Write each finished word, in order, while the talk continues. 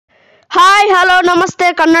Hi hello ನಮಸ್ತೆ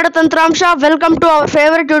ಕನ್ನಡ ತಂತ್ರಾಂಶ. Welcome to our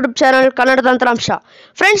favourite YouTube channel Kannada ತಂತ್ರಾಂಶ.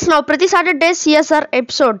 ಫ್ರೆಂಡ್ಸ್, ನಾವು ಪ್ರತಿ ಸ್ಯಾಟರ್ಡೇ CSR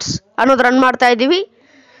ಎಪಿಸೋಡ್ಸ್ ಅನ್ನೋದು ರನ್ ಮಾಡ್ತಾ ಇದ್ದೀವಿ.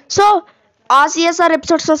 ಸೊ ಆ CSR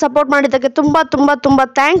ಎಪಿಸೋಡ್ಸ್ನ ಸಪೋರ್ಟ್ ಮಾಡಿದ್ದಕ್ಕೆ ತುಂಬ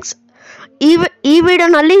ಥ್ಯಾಂಕ್ಸ್. ಈ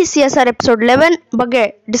ವಿಡಿಯೋನಲ್ಲಿ CSR ಎಪಿಸೋಡ್ 11 ಬಗ್ಗೆ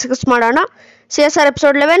ಡಿಸ್ಕಸ್ ಮಾಡೋಣ. CSR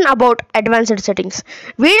episode 11 about advanced settings.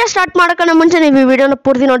 Video start ಮಾಡೋಕ್ಕೂ ಮುಂಚೆ ನೀವು ಈ ವಿಡಿಯೋನ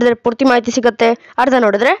ಪೂರ್ತಿ ನೋಡಿದ್ರೆ ಪೂರ್ತಿ ಮಾಹಿತಿ ಸಿಗುತ್ತೆ, ಅರ್ಧ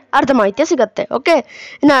ನೋಡಿದ್ರೆ ಅರ್ಧ ಮಾಹಿತಿ ಸಿಗುತ್ತೆ. ಓಕೆ,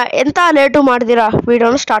 ಇನ್ನು ಎಂತ ಲೇಟು ಮಾಡ್ದಿರಾ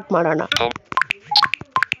ವಿಡಿಯೋನ ಸ್ಟಾರ್ಟ್ ಮಾಡೋಣ.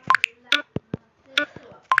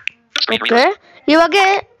 ಓಕೆ, ಇವಾಗ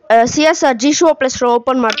CSR G-Show ಪ್ಲಸ್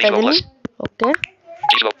ಓಪನ್ ಮಾಡ್ತಾ ಇದ್ದೀನಿ.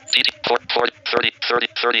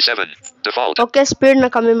 ಓಕೆ, ಸ್ಪೀಡ್ನ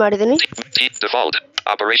ಕಮ್ಮಿ ಮಾಡಿದ್ದೀನಿ.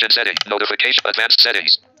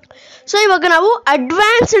 ಸೊ ಇವಾಗ ನಾವು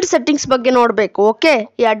ಅಡ್ವಾನ್ಸ್ಡ್ ಸೆಟ್ಟಿಂಗ್ಸ್ ಬಗ್ಗೆ ನೋಡಬೇಕು. ಓಕೆ,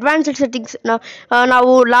 ಈ ಅಡ್ವಾನ್ಸ್ಡ್ ಸೆಟ್ಟಿಂಗ್ಸ್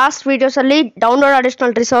ನಾವು ಲಾಸ್ಟ್ ವೀಡಿಯೋಸಲ್ಲಿ ಡೌನ್ಲೋಡ್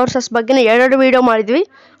ಅಡಿಷನಲ್ ರಿಸೋರ್ಸಸ್ ಬಗ್ಗೆ 2 ವೀಡಿಯೋ ಮಾಡಿದ್ವಿ.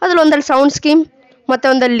 ಅದ್ರಲ್ಲಿ ಒಂದಲ್ಲಿ ಸೌಂಡ್ ಸ್ಕೀಮ್ ಮತ್ತು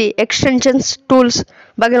ಒಂದಲ್ಲಿ ಎಕ್ಸ್ಟೆನ್ಷನ್ಸ್ ಟೂಲ್ಸ್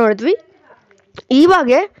ಬಗ್ಗೆ ನೋಡಿದ್ವಿ.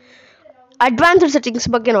 ಇವಾಗ ಅಡ್ವಾನ್ಸ್ಡ್ ಸೆಟ್ಟಿಂಗ್ಸ್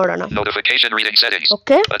ಬಗ್ಗೆ ನೋಡೋಣ.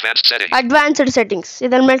 ಓಕೆ, ಅಡ್ವಾನ್ಸ್ಡ್ ಸೆಟ್ಟಿಂಗ್ಸ್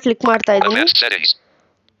ಇದರ ಮೇಲೆ ಕ್ಲಿಕ್ ಮಾಡ್ತಾ ಇದ್ದೀನಿ.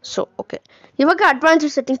 ಸೊ ಓಕೆ, ಇವಾಗ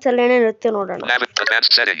ಅಡ್ವಾನ್ಸ್ಡ್ ಸೆಟ್ಟಿಂಗ್ಸ್ ಅಲ್ಲಿ ಏನೇನಿರುತ್ತೆ ನೋಡೋಣ.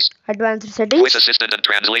 Advanced settings,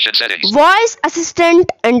 voice assistant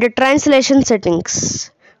and translation settings.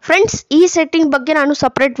 Friends, ಈ ಸೆಟ್ಟಿಂಗ್ ಬಗ್ಗೆ ನಾನು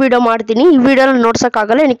ಸಪ್ರೇಟ್ ವಿಡಿಯೋ ಮಾಡ್ತೀನಿ. ಈ ವಿಡಿಯೋನ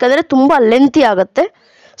ನೋಡ್ಸೋಕ್ಕಾಗಲ್ಲ, ಏನಕ್ಕೆ ತುಂಬ ಲೆಂತಿ ಆಗುತ್ತೆ.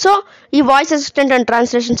 ಸೊ ಈ voice assistant and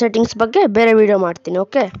translation settings ಬಗ್ಗೆ ಬೇರೆ ವಿಡಿಯೋ ಮಾಡ್ತೀನಿ.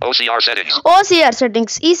 ಓಕೆ, OCR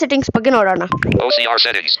ಸೆಟ್ಟಿಂಗ್ಸ್, ಈ ಸೆಟ್ಟಿಂಗ್ಸ್ ಬಗ್ಗೆ ನೋಡೋಣ.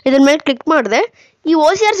 ಇದ್ರ ಮೇಲೆ ಕ್ಲಿಕ್ ಮಾಡಿದೆ. ಈ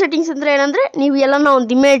OCR ಸೆಟ್ಟಿಂಗ್ಸ್ ಅಂದ್ರೆ ಏನಂದ್ರೆ, ನೀವು ಎಲ್ಲನ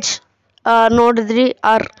ಒಂದು ಇಮೇಜ್ ನೋಡಿದ್ರಿ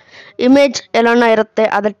ಆರ್ ಇಮೇಜ್ ಎಲ್ಲನ ಇರುತ್ತೆ,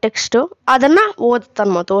 ಅದರ ಟೆಕ್ಸ್ಟ್ ಅದನ್ನ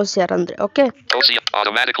ಓದ್ತಾನೆ ಮತ್ತು OCR ಅಂದ್ರೆ. Okay,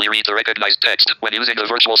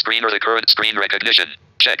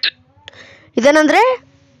 ಇದೇನಂದ್ರೆ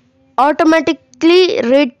automatically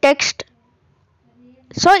read text.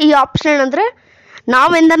 So ಈ ಆಪ್ಷನ್ ಏನಂದ್ರೆ,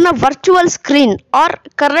 ನಾವೆಂದನ್ನ virtual screen R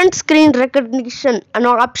current screen recognition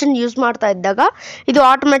ಅನ್ನೋ ಆಪ್ಷನ್ ಯೂಸ್ ಮಾಡ್ತಾ ಇದ್ದಾಗ ಇದು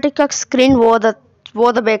ಆಟೋಮೆಟಿಕ್ ಆಗಿ ಸ್ಕ್ರೀನ್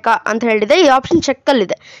ಓದಬೇಕಾ ಅಂತ ಹೇಳಿದೆ. ಈ ಆಪ್ಷನ್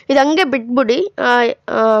ಚೆಕ್ಕಲ್ಲಿದೆ. ಇದು ಹಂಗೆ ಬಿಟ್ಬಿಡಿ,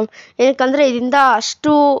 ಏನಕ್ಕಂದರೆ ಇದರಿಂದ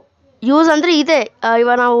ಅಷ್ಟು ಯೂಸ್ ಅಂದರೆ ಇದೆ.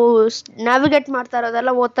 ಇವಾಗ ನಾವು ನ್ಯಾವಿಗೇಟ್ ಮಾಡ್ತಾ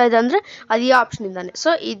ಇರೋದೆಲ್ಲ ಓದ್ತಾ ಇದೆ ಅಂದರೆ ಅದು ಈ ಆಪ್ಷನ್ ಇಂದಾನೆ. ಸೊ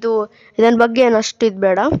ಇದನ್ನ ಬಗ್ಗೆ ಏನು ಅಷ್ಟು ಇದು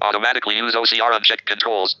ಬೇಡ.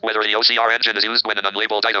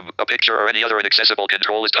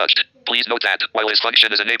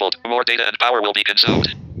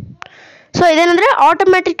 ಸೊ ಇದೇನಂದ್ರೆ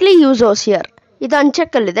ಆಟೋಮ್ಯಾಟಿಕ್ಲಿ ಯೂಸ್ OCR, ಇದು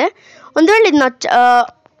ಅನ್ಚೆಕ್ಕಲ್ಲಿದೆ. ಒಂದು ವೇಳೆ ಇದನ್ನ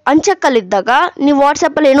ಅನ್ಚೆಕ್ಕಲ್ಲಿದ್ದಾಗ ನೀವು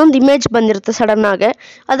ವಾಟ್ಸಪ್ಪಲ್ಲಿ ಏನೋ ಒಂದು ಇಮೇಜ್ ಬಂದಿರುತ್ತೆ ಸಡನ್ನಾಗೆ,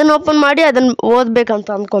 ಅದನ್ನು ಓಪನ್ ಮಾಡಿ ಅದನ್ನು ಓದಬೇಕಂತ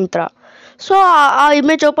ಅಂದ್ಕೊಂತೀರ. ಸೊ ಆ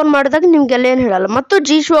ಇಮೇಜ್ ಓಪನ್ ಮಾಡಿದಾಗ ನಿಮಗೆಲ್ಲ ಏನು ಹೇಳಲ್ಲ. ಮತ್ತು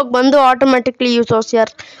G-Showಗೆ ಬಂದು ಆಟೋಮ್ಯಾಟಿಕ್ಲಿ ಯೂಸ್ OCR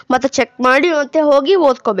ಮತ್ತು ಚೆಕ್ ಮಾಡಿ ಮತ್ತೆ ಹೋಗಿ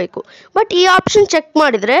ಓದ್ಕೋಬೇಕು. ಬಟ್ ಈ ಆಪ್ಷನ್ ಚೆಕ್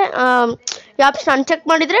ಮಾಡಿದರೆ, ಈ ಆಪ್ಷನ್ ಅನ್ಚೆಕ್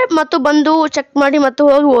ಮಾಡಿದರೆ ಮತ್ತು ಬಂದು ಚೆಕ್ ಮಾಡಿ ಮತ್ತು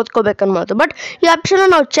ಹೋಗಿ ಓದ್ಕೋಬೇಕನ್ಬೋದು. ಬಟ್ ಈ ಆಪ್ಷನ್ನ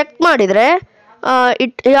ನಾವು ಚೆಕ್ ಮಾಡಿದರೆ,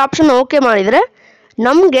 ಈ ಆಪ್ಷನ್ ಓಕೆ ಮಾಡಿದರೆ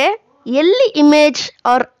ನಮಗೆ ಎಲ್ಲಿ ಇಮೇಜ್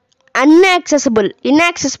ಆರ್ ಇನ್ಯಾಕ್ಸೆಸಿಬಲ್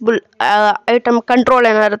ಐಟಮ್ ಕಂಟ್ರೋಲ್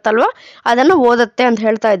ಏನಿರುತ್ತಲ್ವ ಅದನ್ನು ಓದುತ್ತೆ ಅಂತ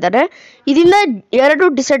ಹೇಳ್ತಾ ಇದ್ದಾರೆ. ಇದರಿಂದ 2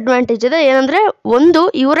 ಡಿಸಡ್ವಾಂಟೇಜ್ ಇದೆ. ಏನಂದರೆ, ಒಂದು,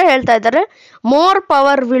 ಇವರೇ ಹೇಳ್ತಾ ಇದ್ದಾರೆ more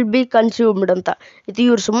power will be consumed ಅಂತ. ಇದು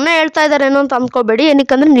ಇವ್ರು ಸುಮ್ಮನೆ ಹೇಳ್ತಾ ಇದ್ದಾರೆ ಏನೋ ಅಂತ ಅಂದ್ಕೋಬೇಡಿ,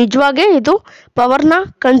 ಏನಕ್ಕಂದರೆ ನಿಜವಾಗೇ ಇದು ಪವರ್ನ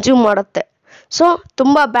ಕನ್ಸ್ಯೂಮ್ ಮಾಡುತ್ತೆ. ಸೊ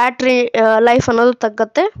ತುಂಬ ಬ್ಯಾಟ್ರಿ ಲೈಫ್ ಅನ್ನೋದು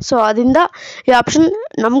ತಗ್ಗುತ್ತೆ. ಸೊ ಅದರಿಂದ ಈ ಆಪ್ಷನ್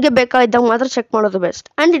ನಮಗೆ ಬೇಕಾಗಿದ್ದಾಗ ಮಾತ್ರ ಚೆಕ್ ಮಾಡೋದು ಬೆಸ್ಟ್.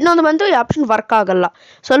 ಆ್ಯಂಡ್ ಇನ್ನೊಂದು ಬಂದು, ಈ ಆಪ್ಷನ್ ವರ್ಕ್ ಆಗಲ್ಲ.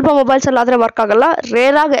 ಸ್ವಲ್ಪ ಮೊಬೈಲ್ಸಲ್ಲಿ ಆದರೆ ವರ್ಕ್ ಆಗಲ್ಲ,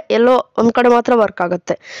 ರೇರಾಗಿ ಎಲ್ಲೋ ಒಂದು ಕಡೆ ಮಾತ್ರ ವರ್ಕ್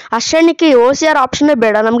ಆಗುತ್ತೆ. ಅಷ್ಟೇನಕ್ಕೆ ಈ OCR ಆಪ್ಷನ್ನೇ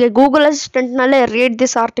ಬೇಡ. ನಮಗೆ ಗೂಗಲ್ ಅಸಿಸ್ಟೆಂಟ್ನಲ್ಲೇ ರೀಡ್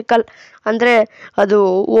ದಿಸ್ ಆರ್ಟಿಕಲ್ ಅಂದರೆ ಅದು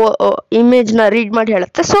ಇಮೇಜ್ನ ರೀಡ್ ಮಾಡಿ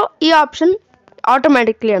ಹೇಳುತ್ತೆ. ಸೊ ಈ ಆಪ್ಷನ್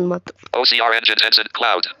ಆಟೋಮ್ಯಾಟಿಕ್ಲಿ ಅನ್ಮಾತು.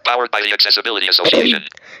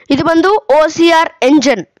 ಇದು ಬಂದು OCR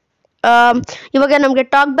ಎಂಜನ್. ಇವಾಗ ನಮಗೆ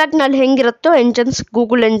ಟಾಕ್ ಬ್ಯಾಕ್ನಲ್ಲಿ ಹೆಂಗಿರುತ್ತೋ ಎಂಜನ್ಸ್,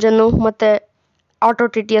 ಗೂಗಲ್ ಎಂಜನ್ನು ಮತ್ತು ಆಟೋ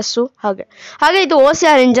TTS ಹಾಗೆ ಇದು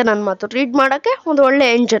OCR ಎಂಜನ್ ಅನ್ಮಾತು. ರೀಡ್ ಮಾಡೋಕ್ಕೆ ಒಂದು ಒಳ್ಳೆ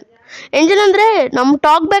ಎಂಜನ್ ಅಂದರೆ ನಮ್ಮ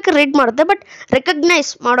ಟಾಕ್ ಬ್ಯಾಕ್ ರೀಡ್ ಮಾಡುತ್ತೆ, ಬಟ್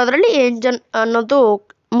ರೆಕಗ್ನೈಸ್ ಮಾಡೋದ್ರಲ್ಲಿ ಎಂಜನ್ ಅನ್ನೋದು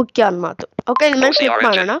ಮುಖ್ಯ ಅನ್ಮಾತು. ಓಕೆ, ಇದ್ಮೇಲೆ ಕ್ಲಿಕ್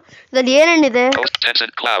ಮಾಡೋಣ. ಇದ್ರಲ್ಲಿ ಏನೇನಿದೆ,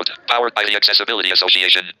 Tencent cloud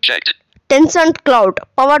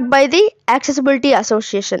powered by the accessibility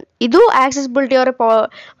association. ಇದು ಆಕ್ಸೆಸಿಬಿಲಿಟಿ ಅವರೇ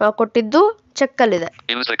ಕೊಟ್ಟಿದ್ದು, ಚೆಕ್ಕಲ್ಲಿದೆ.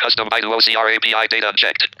 Use the custom by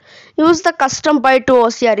two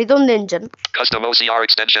OCR, ಇದೊಂದು ಎಂಜನ್. ಕಸ್ಟಮ್ OCR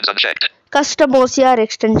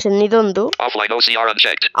ಎಕ್ಸ್ಟೆನ್ಷನ್ ಇದೊಂದು. ಆಫ್ಲೈನ್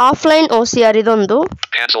OCR ಇದೊಂದು.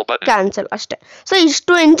 ಕ್ಯಾನ್ಸಲ್ ಅಷ್ಟೇ. ಸೊ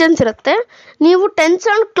ಇಷ್ಟು ಎಂಜನ್ಸ್ ಇರುತ್ತೆ. ನೀವು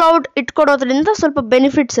ಟೆನ್ಸೆಂಟ್ ಕ್ಲೌಡ್ ಇಟ್ಕೊಡೋದ್ರಿಂದ ಸ್ವಲ್ಪ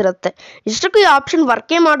ಬೆನಿಫಿಟ್ಸ್ ಇರುತ್ತೆ. ಇಷ್ಟಕ್ಕೂ ಈ ಆಪ್ಷನ್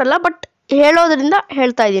ವರ್ಕೇ ಮಾಡಲ್ಲ, ಬಟ್ ಹೇಳೋದ್ರಿಂದ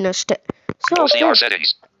ಹೇಳ್ತಾ ಇದ್ದೀನಿ ಅಷ್ಟೇ. So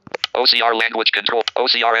OCR language control.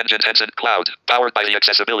 OCR engine Tencent Cloud. Powered by the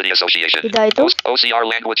Accessibility Association. OCR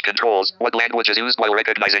language controls what language is used while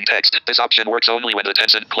recognizing text. This option works only when the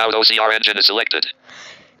Tencent Cloud OCR engine is selected.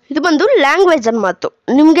 ಇದು ಬಂದು language ಅನ್ನ ಮಾತು.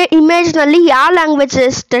 ನಿಮಗೆ ಇಮೇಜ್ನಲ್ಲಿ ಯಾವ language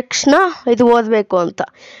ಟೆಕ್ಸ್ಟ್ನ ಇದು ಓದಬೇಕು ಅಂತ.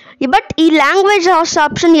 But ಈ ಲ್ಯಾಂಗ್ವೇಜ್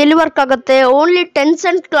ಆಪ್ಷನ್ ಎಲ್ಲಿ ವರ್ಕ್ ಆಗುತ್ತೆ, ಓನ್ಲಿ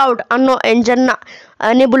ಟೆನ್ಸೆಂಟ್ ಕ್ಲೌಡ್ ಅನ್ನೋ ಎಂಜನ್ನ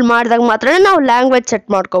ಎನೇಬಲ್ ಮಾಡಿದಾಗ ಮಾತ್ರ ನಾವು ಲ್ಯಾಂಗ್ವೇಜ್ ಸೆಟ್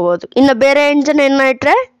ಮಾಡ್ಕೋಬೋದು. ಇನ್ನು ಬೇರೆ ಎಂಜನ್ ಏನ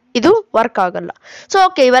ಇಟ್ಟರೆ ಇದು ವರ್ಕ್ ಆಗಲ್ಲ. ಸೊ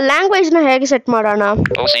ಓಕೆ, ಇವಾಗ ಲ್ಯಾಂಗ್ವೇಜ್ನ ಹೇಗೆ ಸೆಟ್ ಮಾಡೋಣ?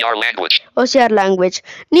 OCR language.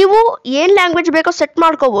 ನೀವು ಏನು ಲ್ಯಾಂಗ್ವೇಜ್ ಬೇಕೋ ಸೆಟ್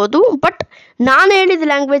ಮಾಡ್ಕೋಬೋದು. ಬಟ್ ನಾನು ಹೇಳಿದ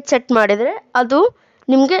ಲ್ಯಾಂಗ್ವೇಜ್ ಸೆಟ್ ಮಾಡಿದರೆ ಅದು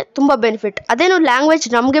ನಿಮಗೆ ತುಂಬ ಬೆನಿಫಿಟ್. ಅದೇನು ಲ್ಯಾಂಗ್ವೇಜ್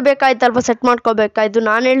ನಮಗೆ ಬೇಕಾಯ್ತಲ್ವ ಸೆಟ್ ಮಾಡ್ಕೋಬೇಕಾಯ್ತು,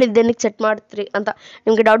 ನಾನು ಹೇಳಿದ್ದೇನಕ್ಕೆ ಸೆಟ್ ಮಾಡ್ತೀರಿ ಅಂತ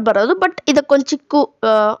ನಿಮಗೆ ಡೌಟ್ ಬರೋದು. ಬಟ್ ಇದಕ್ಕೊಂದು ಚಿಕ್ಕ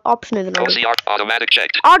ಆಪ್ಷನ್ ಇದೆ ನೋಡಿ,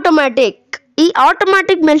 ಆಟೋಮ್ಯಾಟಿಕ್. ಈ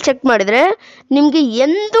ಆಟೋಮ್ಯಾಟಿಕ್ ಮೇಲೆ ಚೆಕ್ ಮಾಡಿದರೆ ನಿಮಗೆ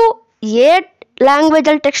ಎಂದು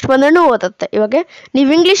ಲ್ಯಾಂಗ್ವೇಜಲ್ಲಿ ಟೆಕ್ಸ್ಟ್ ಬಂದ್ರೂ ಓದುತ್ತೆ. ಇವಾಗ ನೀವು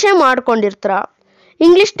ಇಂಗ್ಲೀಷೇ ಮಾಡ್ಕೊಂಡಿರ್ತೀರ,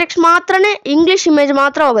 ಇಂಗ್ಲೀಷ್ ಟೆಕ್ಸ್ಟ್ ಮಾತ್ರನೇ, ಇಂಗ್ಲೀಷ್ ಇಮೇಜ್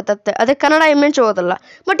ಮಾತ್ರ ಹೋಗುತ್ತೆ, ಅದೇ ಕನ್ನಡ ಇಮೇಜ್ ಓದಲ್ಲ.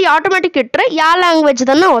 ಬಟ್ ಈ ಆಟೋಮ್ಯಾಟಿಕ್ ಇಟ್ಟರೆ ಯಾವ ಲ್ಯಾಂಗ್ವೇಜ್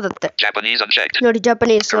ಅದನ್ನ ಓದುತ್ತೆ ನೋಡಿ,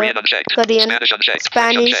 Japanese, Korean,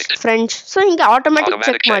 Spanish, French. So ಹಿಂಗೆ ಆಟೋಮ್ಯಾಟಿಕ್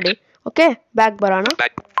ಚೆಕ್ ಮಾಡಿ. ಓಕೆ, ಬ್ಯಾಕ್ ಬರೋಣ.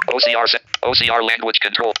 OCR language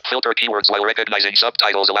control. Filter keywords while recognizing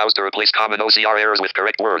subtitles allows to replace common OCR errors with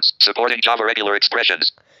correct words. Supporting Java regular expressions.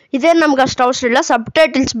 ಇದೇ ನಮ್ಗೆ ಅಷ್ಟು ಅವಸರ ಇಲ್ಲ. ಸಬ್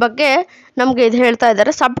ಟೈಟಲ್ಸ್ ಬಗ್ಗೆ ನಮಗೆ ಇದು ಹೇಳ್ತಾ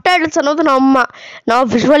ಇದ್ದಾರೆ. ಸಬ್ ಟೈಟಲ್ಸ್ ಅನ್ನೋದು ನಾವು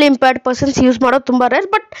ವಿಜುವಲಿ ಇಂಪೇರ್ಡ್ ಪರ್ಸನ್ಸ್ ಯೂಸ್ ಮಾಡೋದು ತುಂಬ ರೇರ್.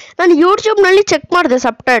 ಬಟ್ ನಾನು ಯೂಟ್ಯೂಬ್ನಲ್ಲಿ ಚೆಕ್ ಮಾಡಿದೆ,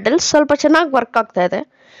 ಸಬ್ ಟೈಟಲ್ಸ್ ಸ್ವಲ್ಪ ಚೆನ್ನಾಗಿ ವರ್ಕ್ ಆಗ್ತಾ ಇದೆ.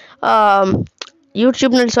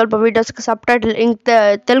 ಯೂಟ್ಯೂಬ್ನಲ್ಲಿ ಸ್ವಲ್ಪ ವೀಡಿಯೋಸ್ಗೆ ಸಬ್ ಟೈಟಲ್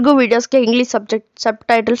ತೆಲುಗು ವೀಡಿಯೋಸ್ಗೆ ಇಂಗ್ಲೀಷ್ ಸಬ್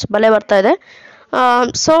ಟೈಟಲ್ಸ್ ಬಲೆ ಬರ್ತಾ ಇದೆ.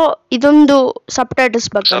 ಸೊ ಇದೊಂದು ಸಬ್ ಟೈಟಲ್ಸ್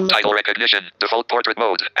ಬಗ್ಗೆ.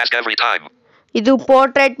 ಇದು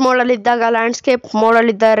ಪೋರ್ಟ್ರೇಟ್ ಮೋಡಲ್ಲಿ ಇದ್ದಾಗ, ಲ್ಯಾಂಡ್ಸ್ಕೇಪ್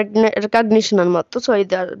ಮೋಡಲ್ಲಿ ಇದ್ದ ರೆಕಗ್ನಿಷನ್ ಅನ್ಮತ್ತು. ಸೊ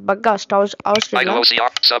ಇದರ ಬಗ್ಗೆ ಅಷ್ಟು ಅವಶ್ಯಕ ಇಲ್ಲ.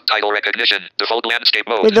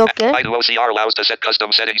 ಇದು ಓಕೆ.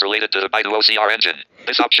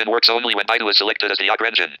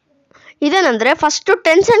 ಇದೇನಂದ್ರೆ ಫಸ್ಟ್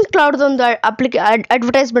ಟೆನ್ಸೆಂಟ್ ಕ್ಲೌಡ್ ಒಂದು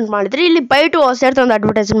ಅಡ್ವರ್ಟೈಸ್ಮೆಂಟ್ ಮಾಡಿದ್ರೆ, ಇಲ್ಲಿ ಬೈ ಟು OCR ಒಂದು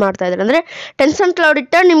ಅಡ್ವರ್ಟೈಸ್ಮೆಂಟ್ ಮಾಡ್ತಾ ಇದ್ದಾರೆ. ಅಂದರೆ ಟೆನ್ಸೆಂಟ್ ಕ್ಲೌಡ್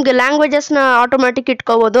ಇಟ್ಟ ನಿಮಗೆ ಲ್ಯಾಂಗ್ವೇಜಸ್ನ ಆಟೋಮ್ಯಾಟಿಕ್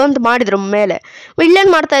ಇಟ್ಕೋಬೋದು ಅಂತ ಮಾಡಿದ್ರು ಮೇಲೆ.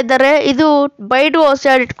 ಇಲ್ಲೇನು ಮಾಡ್ತಾ ಇದ್ದಾರೆ, ಇದು ಬೈ ಟು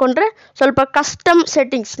OCR ಇಟ್ಕೊಂಡ್ರೆ ಸ್ವಲ್ಪ ಕಸ್ಟಮ್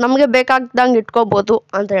ಸೆಟ್ಟಿಂಗ್ಸ್ ನಮಗೆ ಬೇಕಾಗ್ದಂಗೆ ಇಟ್ಕೋಬೋದು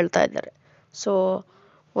ಅಂತ ಹೇಳ್ತಾ ಇದ್ದಾರೆ. ಸೊ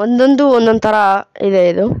ಒಂದೊಂದು ಥರ ಇದೆ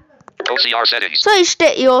ಇದು. ಸೊ ಇಷ್ಟೇ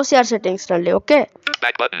ಈ OCR ಸೆಟ್ಟಿಂಗ್ಸ್ನಲ್ಲಿ. ಓಕೆ,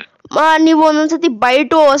 ನೀವು ಒಂದೊಂದ್ಸತಿ ಬೈ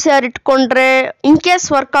ಟು OCR ಇಟ್ಕೊಂಡ್ರೆ in case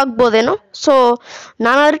work ಆಗ್ಬೋದೇನೋ. So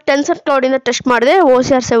ನಾನಾದ್ರೆ Tencent ಕ್ಲೌಡಿಂದ test ಮಾಡಿದೆ,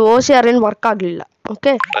 OCR ಏನು ವರ್ಕ್ ಆಗಲಿಲ್ಲ.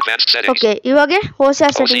 ಓಕೆ, ಇವಾಗ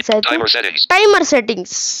OCR ಸೆಟ್ಟಿಂಗ್ಸ್ ಆಯ್ತು. Timer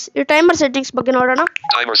settings. ಈ ಟೈಮರ್ ಸೆಟ್ಟಿಂಗ್ಸ್ ಬಗ್ಗೆ ನೋಡೋಣ.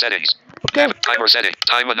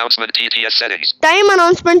 Time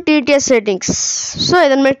announcement TTS settings. So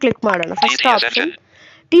ಇದನ್ನ ಮೇಲೆ ಕ್ಲಿಕ್ ಮಾಡೋಣ. First option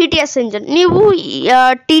TTS engine. ನೀವು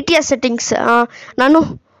TTS ಸೆಟ್ಟಿಂಗ್ಸ್ ನಾನು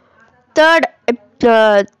ಥರ್ಡ್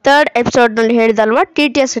ಎಪಿಸೋಡ್ನಲ್ಲಿ ಹೇಳಿದಲ್ವಾ,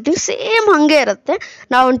 TTS ಸೆಟ್ಟಿಂಗ್ಸ್ ಸೇಮ್ ಹಾಗೆ ಇರುತ್ತೆ.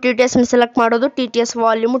 ನಾವು ಒಂದು TTSನ ಸೆಲೆಕ್ಟ್ ಮಾಡೋದು, TTS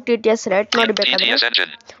ವಾಲ್ಯೂಮು, TTS ರೇಟ್ ನೋಡಬೇಕಾದ್ರೆ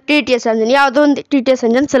TTS ಎಂಜನ್ ಯಾವುದೋ ಒಂದು TTS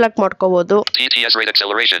ಎಂಜನ್ ಸೆಲೆಕ್ಟ್ ಮಾಡ್ಕೋಬೋದು.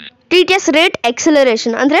 TTS ರೇಟ್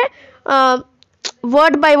ಎಕ್ಸಲರೇಷನ್ ಅಂದರೆ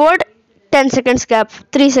word by word 10 seconds gap,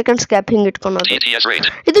 3 seconds gap ಹಿಂಗೆ ಇಟ್ಕೊಳೋದು.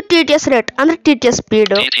 ಇದು TTS ರೇಟ್ ಅಂದರೆ TTS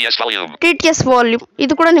ಸ್ಪೀಡು, TTS ವಾಲ್ಯೂಮ್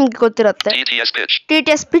ಇದು ಕೂಡ ನಿಮ್ಗೆ ಗೊತ್ತಿರುತ್ತೆ.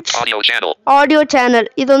 TTS ಪಿಚ್, ಆಡಿಯೋ ಚಾನಲ್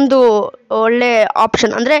ಇದೊಂದು ಒಳ್ಳೆ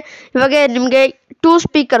ಆಪ್ಷನ್. ಅಂದರೆ ಇವಾಗ ನಿಮಗೆ 2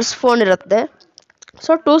 ಸ್ಪೀಕರ್ಸ್ ಫೋನ್ ಇರುತ್ತೆ.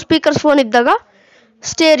 ಸೊ 2 ಸ್ಪೀಕರ್ಸ್ ಫೋನ್ ಇದ್ದಾಗ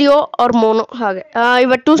ಸ್ಟೇರಿಯೋ ಆರ್ ಮೋನೋ ಹಾಗೆ.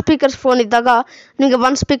 ಇವಾಗ 2 ಸ್ಪೀಕರ್ಸ್ ಫೋನ್ ಇದ್ದಾಗ ನಿಮಗೆ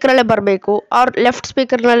 1 ಸ್ಪೀಕರಲ್ಲೇ ಬರಬೇಕು, ಆರ್ ಲೆಫ್ಟ್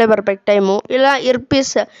ಸ್ಪೀಕರ್ನಲ್ಲೇ ಬರಬೇಕು ಟೈಮು, ಇಲ್ಲ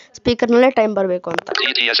ಇಯರ್ಪೀಸ್ ಸ್ಪೀಕರ್ನಲ್ಲೇ ಟೈಮ್ ಬರಬೇಕು ಅಂತ.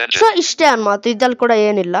 ಸೊ ಇಷ್ಟೇ ಅನ್ಮಾತು, ಇದ್ರಲ್ಲಿ ಕೂಡ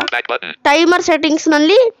ಏನಿಲ್ಲ. ಟೈಮರ್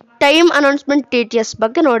ಸೆಟ್ಟಿಂಗ್ಸ್ನಲ್ಲಿ ಟೈಮ್ ಅನೌನ್ಸ್ಮೆಂಟ್ TTS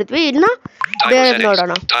ಬಗ್ಗೆ ನೋಡಿದ್ವಿ. ಇನ್ನ ಬೇರೆ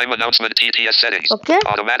ನೋಡೋಣ. ಓಕೆ,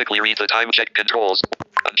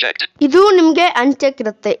 ಇದು ನಿಮಗೆ ಅನ್ಚೆಕ್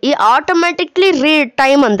ಇರುತ್ತೆ. ಈ ಆಟೋಮ್ಯಾಟಿಕ್ಲಿ ರೀಡ್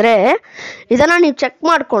ಟೈಮ್ ಅಂದರೆ ಇದನ್ನು ನೀವು ಚೆಕ್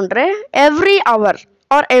ಮಾಡಿಕೊಂಡ್ರೆ every hour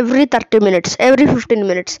R every 30 minutes, every 15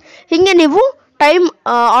 minutes ಹೀಗೆ ನೀವು ಟೈಮ್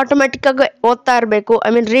ಆಟೋಮ್ಯಾಟಿಕ್ಕಾಗಿ ಓದ್ತಾ ಇರಬೇಕು,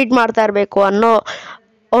 ರೀಡ್ ಮಾಡ್ತಾ ಇರಬೇಕು ಅನ್ನೋ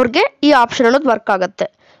ಅವ್ರಿಗೆ ಈ ಆಪ್ಷನ್ ಅನ್ನೋದು ವರ್ಕ್ ಆಗುತ್ತೆ.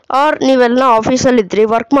 ಆರ್ ನೀವೆಲ್ಲ ಆಫೀಸಲ್ಲಿದ್ರಿ,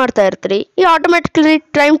 ವರ್ಕ್ ಮಾಡ್ತಾ ಇರ್ತೀರಿ, ಈ ಆಟೋಮ್ಯಾಟಿಕ್ಲಿ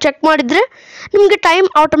ಟೈಮ್ ಚೆಕ್ ಮಾಡಿದರೆ ನಿಮಗೆ ಟೈಮ್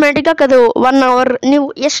ಆಟೋಮ್ಯಾಟಿಕ್ಕಾಗಿ ಅದು 1 hour ನೀವು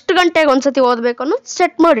ಎಷ್ಟು ಗಂಟೆಗೆ ಒಂದ್ಸತಿ ಓದಬೇಕು ಅನ್ನೋದು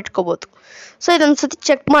ಸೆಟ್ ಮಾಡಿ ಇಟ್ಕೋಬೋದು. ಸೊ ಇದೊಂದ್ಸತಿ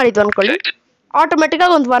ಚೆಕ್ ಮಾಡಿದ್ವು ಅಂದ್ಕೊಳ್ಳಿ,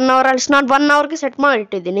 ಆಟೋಮೆಟಿಕ್ಕಾಗಿ ಒಂದು 1 hour ಅಳಿಸಿ, ನಾನು 1 hourಗೆ ಸೆಟ್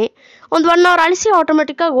ಮಾಡಿಟ್ಟಿದ್ದೀನಿ, ಒಂದು 1 hour ಅಳಿಸಿ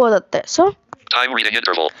ಆಟೋಮೆಟಿಕ್ಕಾಗಿ ಓದುತ್ತೆ. ಸೊ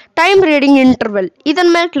ಟೈಮ್ ರೀಡಿಂಗ್ ಇಂಟರ್ವೆಲ್ ಇದನ್ನ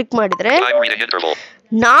ಮೇಲೆ ಕ್ಲಿಕ್ ಮಾಡಿದರೆ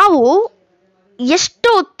ನಾವು ಎಷ್ಟು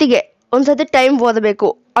ಹೊತ್ತಿಗೆ ಒಂದ್ಸತಿ ಟೈಮ್ ಓದಬೇಕು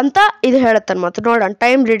ಅಂತ ಇದು ಹೇಳುತ್ತೆ ಮತ್ತು ನೋಡೋಣ.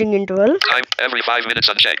 Time reading interval every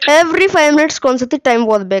 5 minutes ಒಂದ್ಸತಿ ಟೈಮ್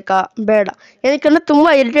ಓದಬೇಕಾ ಬೇಡ, ಏನಕ್ಕಂದ್ರೆ ತುಂಬ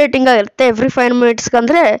ಇರಿಟೇಟಿಂಗ್ ಆಗಿರುತ್ತೆ. ಎವ್ರಿ 5 minutes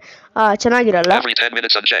ಅಂದರೆ ಚೆನ್ನಾಗಿರಲ್ಲ.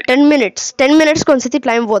 10 minutes ಒಂದ್ಸತಿ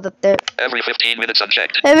ಟೈಮ್ ಓದುತ್ತೆ. ಎವ್ರಿ 15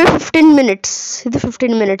 minutes ಇದು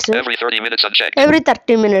 15 minutes, every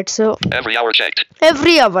 30 minutes,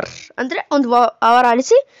 every hour ಅಂದರೆ ಒಂದು ಅವರ್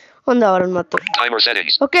ಆಳಿಸಿ 1 hour ಮತ್ತು.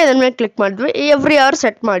 ಓಕೆ, ಇದನ್ನ ಮೇಲೆ ಕ್ಲಿಕ್ ಮಾಡಿದ್ವಿ, ಎವ್ರಿ ಅವರ್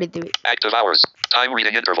ಸೆಟ್ ಮಾಡಿದ್ವಿ. Time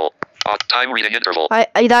reading interval. Time reading interval.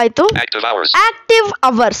 ಇದಾಯಿತು. Active hours. Active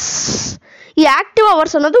hours. ಈ ಆಕ್ಟಿವ್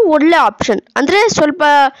ಅವರ್ಸ್ ಅನ್ನೋದು ಒಳ್ಳೆ ಆಪ್ಷನ್. ಅಂದರೆ ಸ್ವಲ್ಪ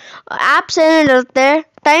ಆ್ಯಪ್ಸ್ ಏನೇನಿರುತ್ತೆ,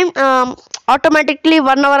 ಟೈಮ್ ಆಟೋಮ್ಯಾಟಿಕ್ಲಿ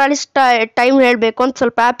 1 ಅವರಲ್ಲಿ ಟೈಮ್ ಹೇಳಬೇಕು ಅಂತ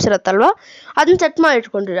ಸ್ವಲ್ಪ ಆ್ಯಪ್ಸ್ ಇರುತ್ತಲ್ವ, ಅದನ್ನ ಸೆಟ್ ಮಾಡಿ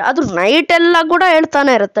ಇಟ್ಕೊಂಡಿರಿ. ಅದು ನೈಟ್ ಎಲ್ಲ ಕೂಡ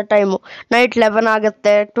ಹೇಳ್ತಾನೆ ಇರುತ್ತೆ ಟೈಮು. ನೈಟ್ 11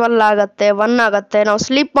 ಆಗುತ್ತೆ, 12 ಆಗುತ್ತೆ, 1 ಆಗುತ್ತೆ. ನಾವು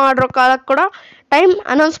ಸ್ಲೀಪ್ ಮಾಡಿರೋ ಕಾಲಕ್ಕೆ ಕೂಡ ಟೈಮ್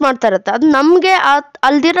ಅನೌನ್ಸ್ ಮಾಡ್ತಾ ಇರುತ್ತೆ. ಅದು ನಮಗೆ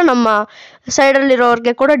ಅಲ್ದಿರ ನಮ್ಮ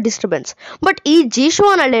ಸೈಡಲ್ಲಿರೋರಿಗೆ ಕೂಡ ಡಿಸ್ಟರ್ಬೆನ್ಸ್. ಬಟ್ ಈ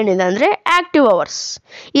ಜೀಶೋನಲ್ಲಿ ಏನಿದೆ ಅಂದರೆ ಆ್ಯಕ್ಟಿವ್ ಅವರ್ಸ್.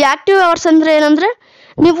 ಈ ಆ್ಯಕ್ಟಿವ್ ಅವರ್ಸ್ ಅಂದರೆ ಏನಂದರೆ,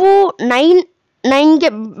 ನೀವು 9ಗೆ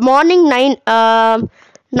ಮಾರ್ನಿಂಗ್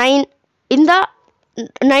 9 ಇಂದ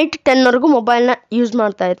ನೈಟ್ 10ವರೆಗೂ ಮೊಬೈಲ್ನ ಯೂಸ್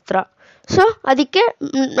ಮಾಡ್ತಾ ಇರ್ತೀರ. ಸೊ ಅದಕ್ಕೆ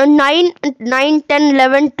 9, 10,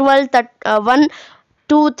 11, 12, 1,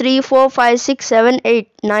 2, 3, 4, 5, 6, 7, 8,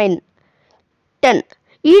 9, 10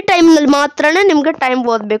 ಈ ಟೈಮ್ನಲ್ಲಿ ಮಾತ್ರ ನಿಮಗೆ ಟೈಮ್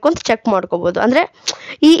ಓದಬೇಕು ಅಂತ ಚೆಕ್ ಮಾಡ್ಕೋಬೋದು. ಅಂದರೆ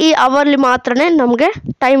ಈ ಅವರ್ಲಿ ಮಾತ್ರ ನಮಗೆ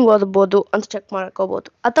ಟೈಮ್ ಓದ್ಬೋದು ಅಂತ ಚೆಕ್ ಮಾಡ್ಕೋಬೋದು.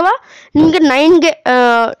 ಅಥವಾ ನಿಮಗೆ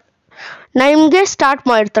 9ಗೆ ಸ್ಟಾರ್ಟ್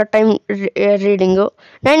ಮಾಡಿರ್ತಾರೆ ಟೈಮ್ ರೀಡಿಂಗು,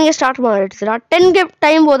 9ಗೆ ಸ್ಟಾರ್ಟ್ ಮಾಡಿರ್ತೀರ, 10ಗೆ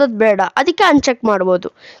ಟೈಮ್ ಓದೋದು ಬೇಡ, ಅದಕ್ಕೆ ಅನ್ಚೆಕ್ ಮಾಡ್ಬೋದು.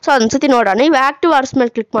 ಸೊ ಒಂದ್ಸತಿ ನೋಡೋಣ. ನೀವು ಆ್ಯಕ್ಟಿವ್ ಅವರ್ಸ್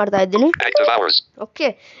ಮೇಲೆ ಕ್ಲಿಕ್ ಮಾಡ್ತಾ ಇದ್ದೀನಿ. ಓಕೆ,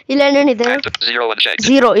 ಇಲ್ಲೇನೇನಿದೆ?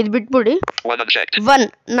 0 ಇದು ಬಿಟ್ಬಿಡಿ. 1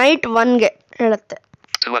 ನೈಟ್ 1ಗೆ ಹೇಳುತ್ತೆ.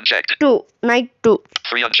 2 ನೈಟ್ 2,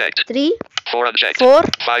 3, 4,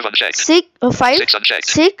 5, 6,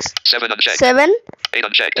 7,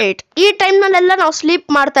 8 ಈ ಟೈಮ್ನಲ್ಲೆಲ್ಲ ನಾವು ಸ್ಲೀಪ್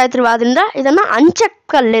ಮಾಡ್ತಾ ಇರ್ತೀವಿ. ಆದ್ರಿಂದ ಇದನ್ನ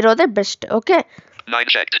ಅನ್ಚೆಕ್ ಅಲ್ಲಿರೋದೇ ಬೆಸ್ಟ್. ಓಕೆ,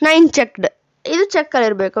 9 ಚೆಕ್ಡ್, ಇದು ಚೆಕ್ ಅಲ್ಲಿ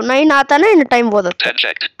ಇರಬೇಕು. 9 ಆತಾನೆ ಇನ್ನು ಟೈಮ್ ಓದುತ್ತೆ.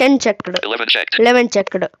 10 ಚೆಕ್ಡ್, 11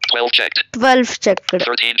 ಚೆಕ್ಡ್, 12 ಚೆಕ್ಡ್,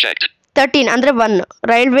 13 ಅಂದ್ರೆ 1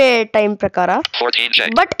 ರೈಲ್ವೆ ಟೈಮ್ ಪ್ರಕಾರ.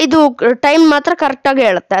 ಬಟ್ ಇದು ಟೈಮ್ ಮಾತ್ರ ಕರೆಕ್ಟ್ ಆಗಿ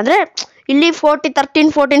ಹೇಳುತ್ತೆ. ಅಂದ್ರೆ ಇಲ್ಲಿ 13,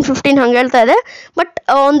 14, 15 ಹಂಗೆ ಹೇಳ್ತಾ ಇದೆ. ಬಟ್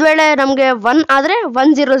ಒಂದ್ ವೇಳೆ ನಮ್ಗೆ 1 ಆದ್ರೆ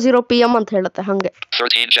 1:00 PM ಅಂತ ಹೇಳುತ್ತೆ. ಹಂಗೆ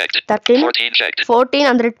 13, 14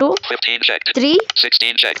 ಅಂದ್ರೆ 2, 3,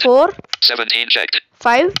 4,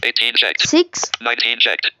 5, 6,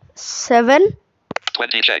 7,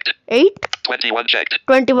 8,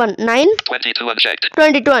 21, 9,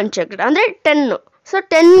 22 ಅನ್ಚೆಕ್ಡ್ ಅಂದ್ರೆ 10. ಸೊ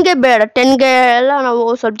 10ಗೆ ಬೇಡ, 10ಗೆ ಎಲ್ಲ ನಾವು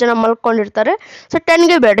ಸ್ವಲ್ಪ ಜನ ಮಲ್ಕೊಂಡಿರ್ತಾರೆ. ಸೊ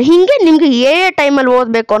 10ಗೆ ಬೇಡ. ಹಿಂಗೆ ನಿಮ್ಗೆ ಟೈಮಲ್ಲಿ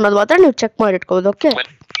ಓದಬೇಕು ಅನ್ನೋದು ಮಾತ್ರ ನೀವು ಚೆಕ್ ಮಾಡಿ ಇಟ್ಕೋಬೋದು. ಓಕೆ,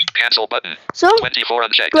 ಸೊ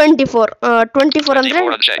 24 ಅಂದ್ರೆ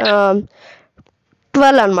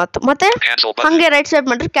 12 ಅನ್ಮಾತು. ಮತ್ತೆ ಹಂಗೆ ರೈಟ್ ಸೈಡ್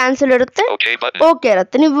ಮಾಡಿದ್ರೆ ಕ್ಯಾನ್ಸಲ್ ಇರುತ್ತೆ, ಓಕೆ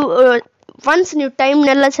ಇರುತ್ತೆ. ನೀವು ಒನ್ಸ್ ನೀವು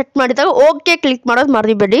ಟೈಮ್ನೆಲ್ಲ ಸೆಟ್ ಮಾಡಿದಾಗ ಓಕೆ ಕ್ಲಿಕ್ ಮಾಡೋದು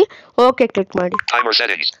ಮರ್ದಿಬೇಡಿ. ಓಕೆ ಕ್ಲಿಕ್ ಮಾಡಿ.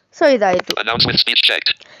 ಸೊ ಇದಾಯಿತು.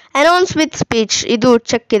 ಅನೌನ್ಸ್ ವಿತ್ ಸ್ಪೀಚ್ ಇದು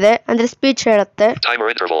ಚೆಕ್ ಇದೆ, ಅಂದ್ರೆ ಸ್ಪೀಚ್ ಹೇಳುತ್ತೆ.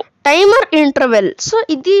 Timer interval. ಸೊ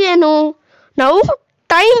ಇದು ಏನು, ನಾವು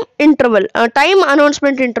time interval, time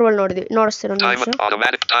announcement interval ನೋಡಿಸ್ತೀರ.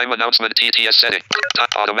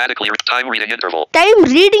 Time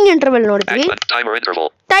reading interval ನೋಡಿದ್ವಿ.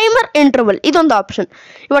 ಟೈಮರ್ ಇಂಟರ್ವಲ್ ಇದೊಂದು ಆಪ್ಷನ್.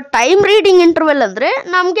 ಇವಾಗ ಟೈಮ್ ರೀಡಿಂಗ್ ಇಂಟರ್ವಲ್ ಅಂದ್ರೆ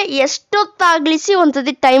ನಮ್ಗೆ ಎಷ್ಟೊತ್ತಾಗ್ಲಿಸಿ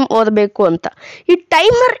ಒಂದ್ಸತಿ ಟೈಮ್ ಓದಬೇಕು ಅಂತ. ಈ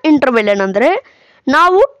ಟೈಮರ್ ಇಂಟರ್ವಲ್ ಏನಂದ್ರೆ,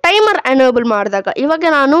 ನಾವು ಟೈಮರ್ ಎನೇಬಲ್ ಮಾಡಿದಾಗ, ಇವಾಗ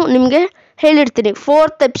ನಾನು ನಿಮಗೆ ಹೇಳಿರ್ತೀನಿ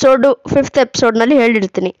 4th ಎಪಿಸೋಡು 5th ಎಪಿಸೋಡ್ನಲ್ಲಿ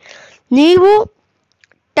ಹೇಳಿರ್ತೀನಿ. ನೀವು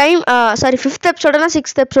ಫಿಫ್ತ್ ಎಪಿಸೋಡನ್ನ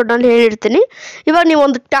 6th ಎಪಿಸೋಡ್ನಲ್ಲಿ ಹೇಳಿರ್ತೀನಿ. ಇವಾಗ ನೀವು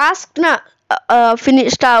ಒಂದು ಟಾಸ್ಕ್ನ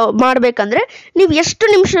ಮಾಡಬೇಕಂದ್ರೆ ನೀವು ಎಷ್ಟು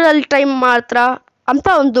ನಿಮಿಷದಲ್ಲಿ ಟೈಮ್ ಮಾತ್ರ ಅಂತ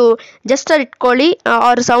ಒಂದು ಜಸ್ಟರ್ ಇಟ್ಕೊಳ್ಳಿ.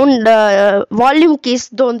 ಅವ್ರ ಸೌಂಡ್ ವಾಲ್ಯೂಮ್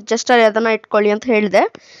ಕೀಸ್ದು ಒಂದು ಜಸ್ಟರ್ ಅದನ್ನು ಇಟ್ಕೊಳ್ಳಿ ಅಂತ ಹೇಳಿದೆ.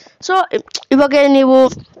 ಸೊ ಇವಾಗ ನೀವು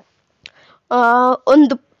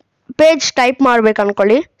ಒಂದು ಪೇಜ್ ಟೈಪ್ ಮಾಡ್ಬೇಕು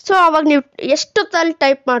ಅನ್ಕೊಳ್ಳಿ. ಸೊ ಅವಾಗ ನೀವು ಎಷ್ಟೊತ್ತಲ್ಲಿ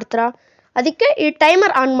ಟೈಪ್ ಮಾಡ್ತೀರಾ, ಅದಕ್ಕೆ ಈ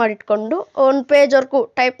ಟೈಮರ್ ಆನ್ ಮಾಡಿಟ್ಕೊಂಡು ಒಂದು ಪೇಜ್ವರೆಗೂ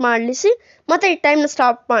ಟೈಪ್ ಮಾಡಲಿಸಿ ಮತ್ತು ಈ ಟೈಮ್ನ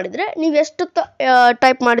ಸ್ಟಾಪ್ ಮಾಡಿದರೆ ನೀವು ಎಷ್ಟೊತ್ತು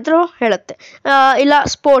ಟೈಪ್ ಮಾಡಿದ್ರೂ ಹೇಳುತ್ತೆ. ಇಲ್ಲ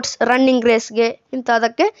ಸ್ಪೋರ್ಟ್ಸ್ ರನ್ನಿಂಗ್ ರೇಸ್ಗೆ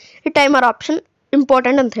ಇಂಥದಕ್ಕೆ ಈ ಟೈಮರ್ ಆಪ್ಷನ್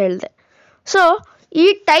ಇಂಪಾರ್ಟೆಂಟ್ ಅಂತ ಹೇಳಿದೆ. ಸೊ ಈ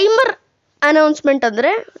ಟೈಮರ್ ಅನೌನ್ಸ್ಮೆಂಟ್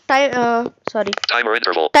ಅಂದರೆ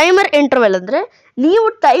ಟೈಮರ್ ಇಂಟರ್ವೆಲ್ ಅಂದರೆ ನೀವು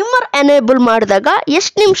ಟೈಮರ್ ಎನೇಬಲ್ ಮಾಡಿದಾಗ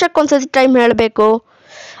ಎಷ್ಟು ನಿಮಿಷಕ್ಕೊಂದ್ಸತಿ ಟೈಮ್ ಹೇಳಬೇಕು.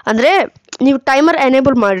 ಅಂದರೆ ನೀವು ಟೈಮರ್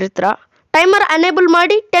ಎನೇಬಲ್ ಮಾಡಿರ್ತೀರ, ಟೈಮರ್ ಅನೇಬಲ್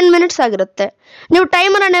ಮಾಡಿ 10 ಮಿನಿಟ್ಸ್ ಆಗಿರುತ್ತೆ. ನೀವು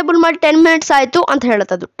ಟೈಮರ್ ಅನೇಬಲ್ ಮಾಡಿ 10 ಮಿನಿಟ್ಸ್ ಆಯಿತು ಅಂತ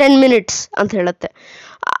ಹೇಳುತ್ತೆ, ಅದು 10 ಮಿನಿಟ್ಸ್ ಅಂತ ಹೇಳುತ್ತೆ.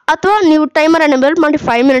 ಅಥವಾ ನೀವು ಟೈಮರ್ ಎನೇಬಲ್ ಮಾಡಿ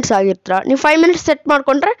 5 ಮಿನಿಟ್ಸ್ ಆಗಿರ್ತೀರ, ನೀವು 5 ಮಿನಿಟ್ಸ್ ಸೆಟ್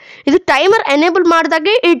ಮಾಡಿಕೊಂಡ್ರೆ ಇದು ಟೈಮರ್ ಎನೇಬಲ್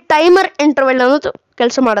ಮಾಡಿದಾಗೆ ಈ ಟೈಮರ್ ಇಂಟರ್ವೆಲ್ ಅನ್ನೋದು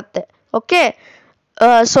ಕೆಲಸ ಮಾಡುತ್ತೆ. ಓಕೆ,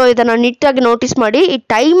 ಸೊ ಇದನ್ನು ನೀಟಾಗಿ ನೋಟಿಸ್ ಮಾಡಿ. ಈ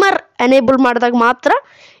ಟೈಮರ್ ಎನೇಬಲ್ ಮಾಡಿದಾಗ ಮಾತ್ರ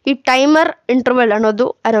ಈ ಟೈಮರ್ ಇಂಟರ್ವೆಲ್ ಅನ್ನೋದು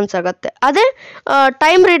ಅನೌನ್ಸ್ ಆಗುತ್ತೆ. ಅದೇ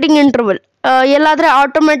time reading interval ಎಲ್ಲಾದರೆ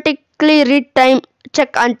automatically read time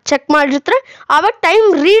check ಮಾಡಿರ್ತಾರೆ, ಆವಾಗ ಟೈಮ್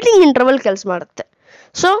ರೀಡಿಂಗ್ ಇಂಟರ್ವಲ್ ಕೆಲಸ ಮಾಡುತ್ತೆ.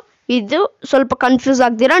 ಸೊ ಇದು ಸ್ವಲ್ಪ ಕನ್ಫ್ಯೂಸ್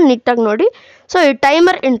ಆಗ್ದಿರಾ ನೀಟಾಗಿ ನೋಡಿ. ಸೊ ಈ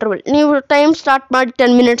ಟೈಮರ್ ಇಂಟರ್ವಲ್, ನೀವು ಟೈಮ್ ಸ್ಟಾರ್ಟ್ ಮಾಡಿ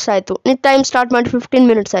 10 ಮಿನಿಟ್ಸ್ ಆಯಿತು, ನೀವು ಟೈಮ್ ಸ್ಟಾರ್ಟ್ ಮಾಡಿ 15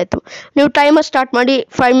 ಮಿನಿಟ್ಸ್ ಆಯಿತು, ನೀವು ಟೈಮರ್ ಸ್ಟಾರ್ಟ್ ಮಾಡಿ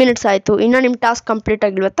 5 ಮಿನಿಟ್ಸ್ ಆಯಿತು, ಇನ್ನು ನಿಮ್ಮ ಟಾಸ್ಕ್ ಕಂಪ್ಲೀಟ್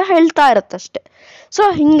ಆಗಿಲ್ವತ್ತ ಹೇಳ್ತಾ ಇರುತ್ತೆ ಅಷ್ಟೇ. ಸೊ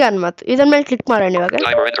ಹಿಂಗೆ ಅನ್ಮಾತು. ಇದನ್ನ ಮೇಲೆ ಕ್ಲಿಕ್ ಮಾಡೋಣ. ಇವಾಗ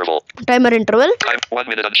timer interval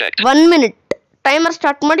 1 minute timer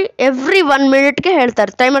start ಮಾಡಿ ಎವ್ರಿ 1 ಮಿನಿಟ್ಗೆ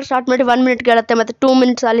ಹೇಳ್ತಾರೆ. ಟೈಮರ್ ಸ್ಟಾರ್ಟ್ ಮಾಡಿ 1 ಮಿನಿಟ್ಗೆ ಹೇಳುತ್ತೆ, ಮತ್ತೆ 2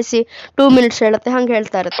 ಮಿನಿಟ್ಸ್ ಆಲಿಸಿ 2 ಮಿನಿಟ್ಸ್ ಹೇಳುತ್ತೆ, ಹಂಗೆ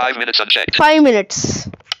ಹೇಳ್ತಾ ಇರುತ್ತೆ. 5 minutes unchecked. 5 minutes,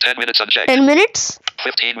 10 minutes unchecked. 10 minutes,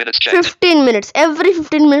 15 minutes checked. 15 minutes, every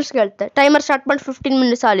 15 minutes ಹೇಳುತ್ತೆ. ಟೈಮರ್ ಸ್ಟಾರ್ಟ್ ಮಾಡಿ 15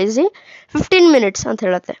 ಮಿನಿಟ್ಸ್ ಆಲಿಸಿ 15 ಮಿನಿಟ್ಸ್ ಅಂತ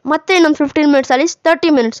ಹೇಳುತ್ತೆ. ಮತ್ತೆ ಇನ್ನೊಂದು 15 ಮಿನಿಟ್ಸ್ ಆಲಿಸಿ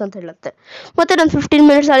 30 ಮಿನಿಟ್ಸ್ ಅಂತ ಹೇಳುತ್ತೆ. ಮತ್ತೆ ಇನ್ನೊಂದು 15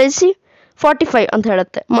 ಮಿನಿಟ್ಸ್ ಆಲಿಸಿ 45 ಅಂತ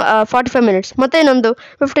ಹೇಳುತ್ತೆ, 45 ಮಿನಿಟ್ಸ್. ಮತ್ತೆ ಇನ್ನೊಂದು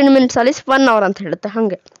 15 ಮಿನಿಟ್ಸ್ ಆಲಿಸಿ 1 ಅವರ್ ಅಂತ ಹೇಳುತ್ತೆ,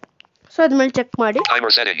 ಹಾಗೆ. ಸೊ ಅದ್ಮೇಲೆ ಚೆಕ್ ಮಾಡಿ.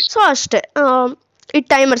 ಸೊ ಅಷ್ಟೇ, ಈ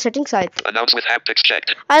ಟೈಮರ್ ಸೆಟ್ಟಿಂಗ್ಸ್ ಆಯ್ತು. Announce with haptics checked.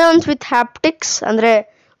 Announce with haptics ಅಂದ್ರೆ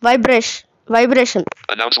vibration.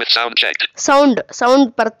 Announce with sound checked. Sound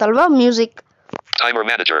ಬರುತ್ತಲ್ವಾ, music. Timer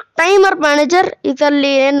manager. Timer manager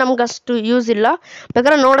ಇದರಲ್ಲಿ ನಮ್ಗೆ ಅಷ್ಟು ಯೂಸ್ ಇಲ್ಲ,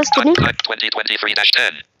 ಬೇಕಾದ್ರೆ ನೋಡಿಸ್ತೀನಿ.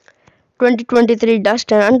 2023-10.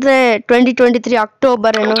 2023-10 ಅಂದ್ರೆ 2023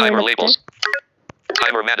 ಅಕ್ಟೋಬರ್ ಏನೋ ಹೇಳುತ್ತೆ.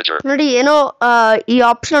 Timer manager. ನೋಡಿ, ಏನೋ ಈ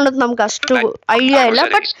ಆಪ್ಷನ್ ಅನ್ನೋದು ನಮ್ಗೆ ಅಷ್ಟು ಐಡಿಯಾ ಇಲ್ಲ,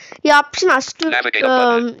 ಬಟ್ ಈ ಆಪ್ಷನ್ ಅಷ್ಟು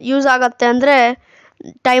ಯೂಸ್ ಆಗತ್ತೆ ಅಂದ್ರೆ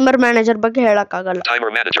ಟೈಮರ್ ಮ್ಯಾನೇಜರ್ ಬಗ್ಗೆ ಹೇಳಕ್ಕಾಗಲ್ಲ.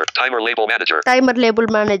 Timer manager. Timer label manager. Timer label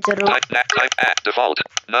manager Default.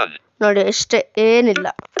 None. ನೋಡಿ ಅಷ್ಟೇ, ಏನಿಲ್ಲ.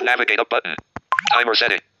 Navigate up button. Timer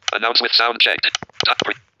setting. Announce with sound checked.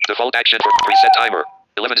 Default action for preset timer.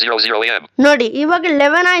 11:00 AM. ನೋಡಿ, ಇವಾಗ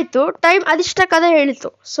 11 ಆಯ್ತು, ಟೈಮ್ ಅದಿಷ್ಟಕ್ಕದೇ ಹೇಳಿತು.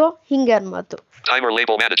 ಸೊ ಹಿಂಗೆ ಅನ್ಮಾತು. Timer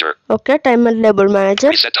label manager. Okay, timer label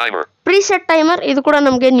manager. Preset timer. Preset timer ಇದು ಕೂಡ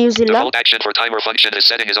ನಮಗೆ ನ್ಯೂಸ್ ಇಲ್ಲ. Default action for timer function is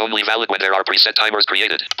setting is only valid when there are preset timers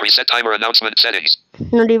created. Preset timer announcement settings.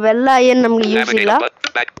 ನೋಡಿ, ಇವೆಲ್ಲ ಏನ್ ನಮ್ಗೆ use ಇಲ್ಲ.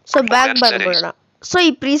 So back ಬರ್ಬೋಣ. So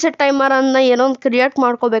ಈ ಪ್ರೀಸೆಟ್ ಟೈಮರ್ ಅನ್ನ ಏನೋ ಒಂದು ಕ್ರಿಯೇಟ್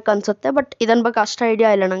ಮಾಡ್ಕೋಬೇಕು ಅನ್ಸುತ್ತೆ, ಬಟ್ ಇದನ್ನ ಬಗ್ಗೆ ಅಷ್ಟು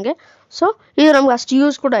ಐಡಿಯಾ ಇಲ್ಲ ನನಗೆ. ಸೊ ಇದು ನಮ್ಗೆ ಅಷ್ಟು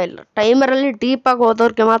ಯೂಸ್ ಕೂಡ ಇಲ್ಲ. ಟೈಮರ್ ಅಲ್ಲಿ ಡೀಪ್ ಆಗಿ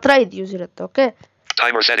ಹೋದವ್ರಿಗೆ ಮಾತ್ರ ಇದು ಯೂಸ್ ಇರುತ್ತೆ. Okay,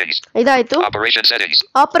 Timer settings. ಇದಾಯ್ತು.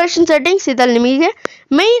 ಆಪರೇಷನ್ ಸೆಟ್ಟಿಂಗ್ಸ್ ಇದಲ್ಲಿ ನಿಮಗೆ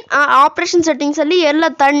ಮೈನ್ ಆಪರೇಷನ್ ಸೆಟ್ಟಿಂಗ್ಸ್ ಅಲ್ಲಿ ಎಲ್ಲ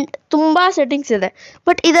ತುಂಬಾ ಸೆಟ್ಟಿಂಗ್ಸ್ ಇದೆ,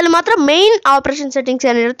 ಬಟ್ ಇದಲ್ಲಿ ಮಾತ್ರ ಮೈನ್ ಆಪರೇಷನ್ ಸೆಟ್ಟಿಂಗ್ಸ್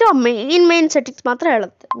ಏನಿರುತ್ತೆ ಆ ಮೈನ್ ಸೆಟ್ಟಿಂಗ್ಸ್ ಮಾತ್ರ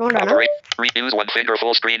ಹೇಳುತ್ತೆ. ನೋಡೋಣ. Use one finger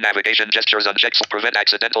full screen navigation gestures unchecked. Prevent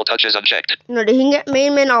accidental touches unchecked. ನೋಡಿ, ಹಿಂಗೆ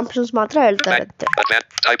ಮೈನ್ ಆಪ್ಷನ್ಸ್ ಮಾತ್ರ ಹೇಳ್ತಾ ಇರುತ್ತೆ.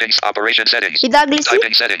 Typing operation settings. ಇದಾಗ್ಲಿ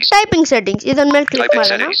typing settings, ಇದನ್ನ ಮೇಲೆ ಕ್ಲಿಕ್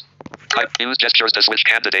ಮಾಡೋಣ. Use gestures to switch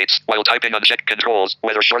candidates while typing. Uncheck controls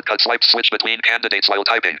whether shortcut swipes switch between candidates while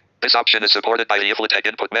typing. This option is supported by the Iflatech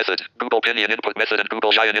input method, Google Pinion input method and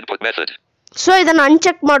Google Giant input method. So ಇದನ್ನ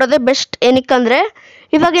unchecked ಮಾಡೋದೇ best. ಏನಕ್ಕಂದ್ರೆ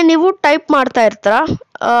ಇವಾಗ ನೀವು type ಮಾಡ್ತಾ ಇರ್ತೀರ,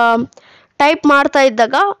 type ಮಾಡ್ತಾ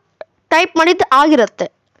ಇದ್ದಾಗ type ಮಾಡಿದ್ದು ಆಗಿರುತ್ತೆ.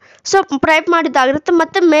 ಸೊ ಟೈಪ್ ಮಾಡಿದ್ದಾಗಿರುತ್ತೆ,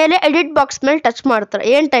 ಮತ್ತೆ ಮೇಲೆ ಎಡಿಟ್ ಬಾಕ್ಸ್ ಮೇಲೆ ಟಚ್ ಮಾಡ್ತಾರೆ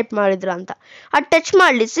ಏನು ಟೈಪ್ ಮಾಡಿದ್ರ ಅಂತ. ಅದು ಟಚ್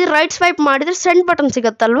ಮಾಡಲಿಸಿ ರೈಟ್ ಸ್ವೈಪ್ ಮಾಡಿದರೆ ಸೆಂಡ್ ಬಟನ್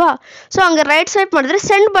ಸಿಗುತ್ತಲ್ವಾ. ಸೊ ಹಂಗೆ ರೈಟ್ ಸ್ವೈಪ್ ಮಾಡಿದರೆ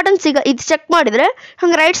ಸೆಂಡ್ ಬಟನ್ ಇದು ಚೆಕ್ ಮಾಡಿದರೆ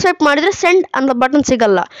ಹಂಗೆ ರೈಟ್ ಸ್ವೈಪ್ ಮಾಡಿದರೆ ಸೆಂಡ್ ಅನ್ನೋ ಬಟನ್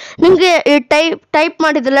ಸಿಗಲ್ಲ ನಿಮಗೆ. ಈ ಟೈಪ್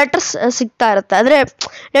ಮಾಡಿದ ಲೆಟರ್ಸ್ ಸಿಗ್ತಾ ಇರುತ್ತೆ. ಅಂದರೆ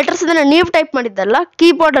ಲೆಟರ್ಸ್ ಇದನ್ನು ನೀವು ಟೈಪ್ ಮಾಡಿದ್ದಲ್ಲ,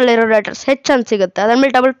 ಕೀಬೋರ್ಡಲ್ಲಿರೋ ಲೆಟರ್ಸ್ ಹೆಚ್ ಅಂತ ಸಿಗುತ್ತೆ. ಅದ್ರ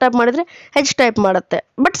ಮೇಲೆ ಡಬಲ್ ಟೈಪ್ ಮಾಡಿದರೆ ಹೆಚ್ ಟೈಪ್ ಮಾಡುತ್ತೆ.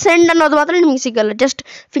 ಬಟ್ ಸೆಂಡ್ ಅನ್ನೋದು ಮಾತ್ರ ನಿಮಗೆ ಸಿಗಲ್ಲ. ಜಸ್ಟ್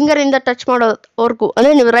ಫಿಂಗರಿಂದ ಟಚ್ ಮಾಡೋವರೆಗೂ,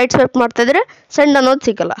 ಅಂದರೆ ನೀವು ರೈಟ್ ಸ್ವೈಪ್ ಮಾಡ್ತಾ ಇದ್ರೆ ಸೆಂಡ್ ಅನ್ನೋದು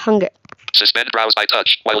ಸಿಗಲ್ಲ. ಹಂಗೆ Suspend browse by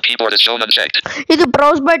touch while keyboard is shown unchecked. ಇದು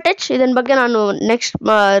ಬ್ರೌಸ್ ಬೈ ಟಚ್. ಇದನ್ನ ಬಗ್ಗೆ ನಾನು ನೆಕ್ಸ್ಟ್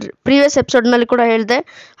ಪ್ರೀವಿಯಸ್ ಎಪಿಸೋಡ್ನಲ್ಲಿ ಕೂಡ ಹೇಳಿದೆ,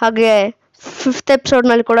 ಹಾಗೆ 5th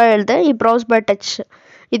ಎಪಿಸೋಡ್ನಲ್ಲಿ ಕೂಡ ಹೇಳಿದೆ. ಈ ಬ್ರೌಸ್ ಬೈ ಟಚ್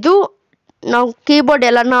ಇದು ನಾವು ಕೀಬೋರ್ಡ್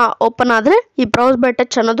ಎಲ್ಲನ ಓಪನ್ ಆದರೆ ಈ ಬ್ರೌಸ್ ಬೈ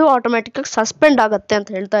ಟಚ್ ಅನ್ನೋದು ಆಟೋಮ್ಯಾಟಿಕ್ಕಾಗಿ ಸಸ್ಪೆಂಡ್ ಆಗುತ್ತೆ ಅಂತ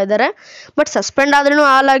ಹೇಳ್ತಾ ಇದ್ದಾರೆ. ಬಟ್ ಸಸ್ಪೆಂಡ್ ಆದ್ರೂ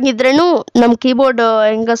ಆಲ್ ಆಗಿದ್ರೇನು ನಮ್ಮ ಕೀಬೋರ್ಡ್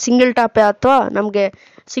ಹೆಂಗ ಸಿಂಗಲ್ ಟ್ಯಾಪೇ ಅಥವಾ ನಮಗೆ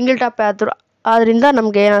ಸಿಂಗಲ್ ಟ್ಯಾಪೇ ಆದರೂ ಆದ್ರಿಂದ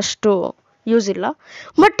ನಮಗೆ ಏನಷ್ಟು ಯೂಸ್ ಇಲ್ಲ.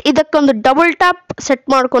 ಬಟ್ ಇದಕ್ಕೊಂದು ಡಬಲ್ ಟ್ಯಾಪ್ ಸೆಟ್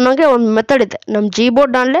ಮಾಡ್ಕೊಳೋಂಗೆ ಒಂದು ಮೆಥಡ್ ಇದೆ ನಮ್ಮ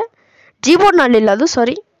ಜೀಬೋರ್ಡ್ನಲ್ಲಿಲ್ಲ, ಅದು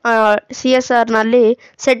ಸಾರಿ CSRನಲ್ಲಿ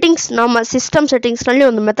ಸೆಟ್ಟಿಂಗ್ಸ್, ನಮ್ಮ ಸಿಸ್ಟಮ್ ಸೆಟ್ಟಿಂಗ್ಸ್ನಲ್ಲಿ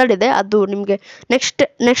ಒಂದು ಮೆಥಡ್ ಇದೆ. ಅದು ನಿಮಗೆ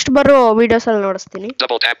ನೆಕ್ಸ್ಟ್ ಬರೋ ವಿಡಿಯೋಸಲ್ಲಿ ನೋಡಿಸ್ತೀನಿ.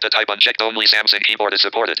 ಡಬಲ್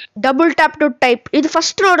ಟ್ಯಾಪ್ ಟು ಟೈಪ್ ಇದು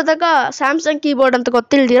ಫಸ್ಟ್ ನೋಡಿದಾಗ ಸ್ಯಾಮ್ಸಂಗ್ ಕೀಬೋರ್ಡ್ ಅಂತ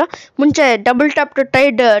ಗೊತ್ತಿಲ್ದಿರ ಮುಂಚೆ ಡಬಲ್ ಟ್ಯಾಪ್ ಟು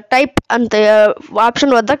ಟೈಪ್ ಅಂತ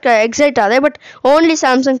ಆಪ್ಷನ್ ಓದಕ್ಕೆ ಎಕ್ಸೈಟ್ ಆದೆ. ಬಟ್ ಓನ್ಲಿ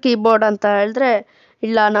ಸ್ಯಾಮ್ಸಂಗ್ ಕೀಬೋರ್ಡ್ ಅಂತ ಹೇಳಿದ್ರೆ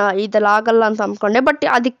ಇಲ್ಲ, ಇದೆಲ್ಲ ಆಗಲ್ಲ ಅಂತ ಅಂದ್ಕೊಂಡೆ. ಬಟ್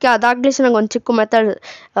ಅದಕ್ಕೆ ಅದಾಗ್ಲಿಸಿ ನಂಗೆ ಒಂದು ಚಿಕ್ಕ ಮೆಥಡ್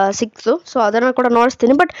ಸಿಕ್ತು. ಸೊ ಅದನ್ನು ಕೂಡ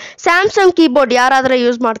ನೋಡಿಸ್ತೀನಿ. ಬಟ್ ಸ್ಯಾಮ್ಸಂಗ್ ಕೀಬೋರ್ಡ್ ಯಾರಾದರೂ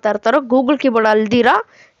ಯೂಸ್ ಮಾಡ್ತಾ ಇರ್ತಾರೋ, ಗೂಗಲ್ ಕೀಬೋರ್ಡ್ ಅಲ್ದಿರಾ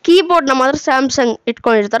ಕೀಬೋರ್ಡ್ನ ಮಾತ್ರ ಸ್ಯಾಮ್ಸಂಗ್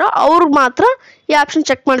ಇಟ್ಕೊಂಡಿರ್ತಾರೋ ಅವ್ರು ಮಾತ್ರ ಈ ಆಪ್ಷನ್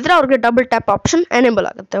ಚೆಕ್ ಮಾಡಿದ್ರೆ ಅವ್ರಿಗೆ ಡಬಲ್ ಟ್ಯಾಪ್ ಆಪ್ಷನ್ ಎನೇಬಲ್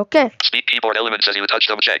ಆಗುತ್ತೆ. Okay, speak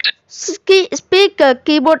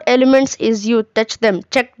keyboard elements is you touch them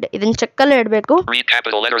checked. ಇದನ್ನ ಚೆಕ್ಕಲ್ಲೇ ಇಡಬೇಕು. Read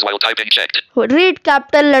capital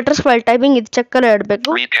letters while typing ಇದು ಚೆಕ್ಕಲ್ಲೇ ಇಡಬೇಕು.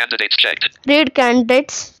 ರೀಡ್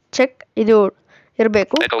ಕ್ಯಾಂಡಿಡೇಟ್ಸ್ ಚೆಕ್ ಇದು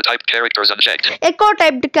ಇರಬೇಕು. ಎಕೋ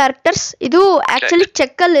ಟೈಪ್ಡ್ ಕ್ಯಾರೆಕ್ಟರ್ಸ್ ಇದು ಆಕ್ಚುಲಿ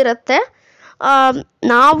ಚೆಕ್ಕಲ್ಲಿ ಇರುತ್ತೆ.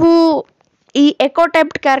 ನಾವು ಈ ಎಕೋ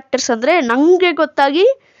ಟೈಪ್ಡ್ ಕ್ಯಾರೆಕ್ಟರ್ಸ್ ಅಂದರೆ ನನಗೆ ಗೊತ್ತಾಗಿ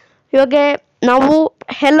ಇವಾಗ ನಾವು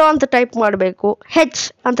ಹೆಲೋ ಅಂತ ಟೈಪ್ ಮಾಡಬೇಕು. ಹೆಚ್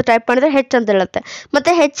ಅಂತ ಟೈಪ್ ಮಾಡಿದರೆ ಹೆಚ್ ಅಂತ ಹೇಳುತ್ತೆ.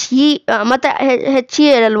 ಮತ್ತು ಮತ್ತು ಹೆಚ್ ಇ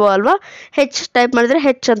ಅಲ್ವೋ ಅಲ್ವಾ, ಹೆಚ್ ಟೈಪ್ ಮಾಡಿದರೆ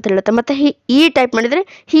ಹೆಚ್ ಅಂತ ಹೇಳುತ್ತೆ. ಮತ್ತು ಇ ಟೈಪ್ ಮಾಡಿದರೆ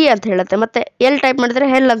ಹಿ ಅಂತ ಹೇಳುತ್ತೆ. ಮತ್ತು ಎಲ್ ಟೈಪ್ ಮಾಡಿದರೆ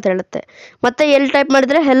ಹೆಲ್ ಅಂತ ಹೇಳುತ್ತೆ. ಮತ್ತು ಎಲ್ ಟೈಪ್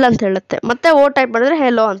ಮಾಡಿದರೆ ಹೆಲ್ ಅಂತ ಹೇಳುತ್ತೆ. ಮತ್ತು ಓ ಟೈಪ್ ಮಾಡಿದರೆ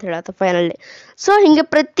ಹೆಲೋ ಅಂತ ಹೇಳುತ್ತೆ ಫೈನಲಿ. ಸೊ ಹೀಗೆ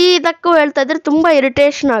ಪ್ರತಿ ಇದಕ್ಕೂ ಹೇಳ್ತಾ ಇದ್ರೆ ತುಂಬ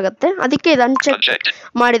ಇರಿಟೇಷನ್ ಆಗುತ್ತೆ. ಅದಕ್ಕೆ ಇದು ಅನ್ಚೆಕ್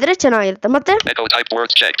ಮಾಡಿದರೆ ಚೆನ್ನಾಗಿರುತ್ತೆ. ಮತ್ತು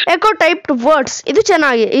ಎಕೋ ಟೈಪ್ಡ್ ವರ್ಡ್ಸ್ ಇದು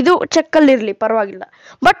ಇದು ಚೆಕ್ಕಲ್ಲಿರಲಿ ಪರವಾಗಿಲ್ಲ.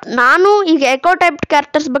 ಬಟ್ ನಾನು ಈಗ ಎಕೋ ಟೈಪ್ಡ್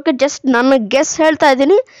ಕ್ಯಾರೆಕ್ಟರ್ಸ್ ಬಗ್ಗೆ ಜಸ್ಟ್ ನನ್ನ ಗೆಸ್ ಹೇಳ್ತಾ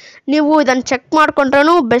ಇದ್ದೀನಿ. ನೀವು ಇದನ್ನು ಚೆಕ್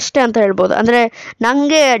ಮಾಡ್ಕೊಂಡ್ರೂ ಬೆಸ್ಟೇ ಅಂತ ಹೇಳ್ಬೋದು. ಅಂದರೆ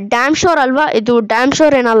ನನಗೆ ಡ್ಯಾಮ್ ಶೋರ್ ಅಲ್ವಾ, ಇದು ಡ್ಯಾಮ್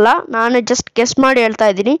ಶೋರ್ ಏನಲ್ಲ, ನಾನು ಜಸ್ಟ್ ಗೆಸ್ ಮಾಡಿ ಹೇಳ್ತಾ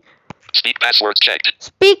ಇದ್ದೀನಿ.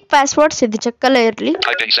 ಸ್ಪೀಕ್ ಪಾಸ್ವರ್ಡ್ಸ್ ಇದು ಚೆಕ್ಕಲ್ಲೇ ಇರಲಿ.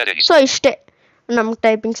 ಸೊ ಇಷ್ಟೇ ನಮ್ಮ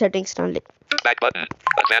ಟೈಪಿಂಗ್ ಸೆಟ್ಟಿಂಗ್ಸ್ನಲ್ಲಿ.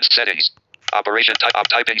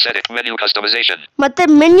 ಮತ್ತೆ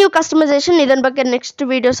ಮೆನ್ಯೂ ಕಸ್ಟಮೈಸೇಷನ್ ಇದನ್ನ ಬಗ್ಗೆ ನೆಕ್ಸ್ಟ್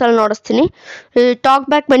ವಿಡಿಯೋಸ್ ಅಲ್ಲಿ ನೋಡಿಸ್ತೀನಿ. ಟಾಕ್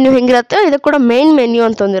ಬ್ಯಾಕ್ ಮೆನ್ಯೂ ಹೆಂಗಿರುತ್ತೆ, ಇದು ಕೂಡ ಮೇನ್ ಮೆನ್ಯೂ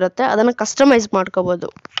ಅಂತ ಒಂದಿರುತ್ತೆ, ಅದನ್ನ ಕಸ್ಟಮೈಸ್ ಮಾಡ್ಕೋಬಹುದು.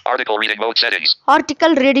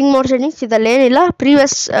 ಆರ್ಟಿಕಲ್ ರೀಡಿಂಗ್ ಮೋಡ್ ಸೆಟ್ಟಿಂಗ್ಸ್ ಇದರಲ್ಲಿ ಏನಿಲ್ಲ,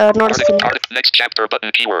 ಪ್ರೀವಿಯಸ್ ನೋಡಿಸ್ತೀನಿ ನೋಡಿ. ನೆಕ್ಸ್ಟ್ ಚಾಪ್ಟರ್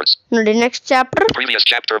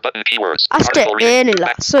ಅಷ್ಟೇ, ಏನಿಲ್ಲ.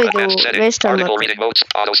 ಸೊ ಇದು ವೇಸ್ಟ್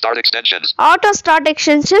ಆಟೋ ಸ್ಟಾರ್ಟ್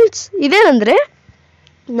ಎಕ್ಸ್ಟೆನ್ಷನ್ಸ್ ಇದೇನಂದ್ರೆ,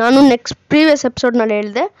 ನಾನು ನೆಕ್ಸ್ಟ್ ಪ್ರೀವಿಯಸ್ ಎಪಿಸೋಡ್ನಲ್ಲಿ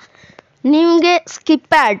ಹೇಳಿದೆ ನಿಮಗೆ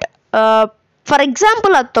ಸ್ಕಿಪ್ ಆ್ಯಡ್, ಫಾರ್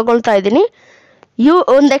ಎಕ್ಸಾಂಪಲ್ ಅದು ತಗೊಳ್ತಾ ಇದ್ದೀನಿ.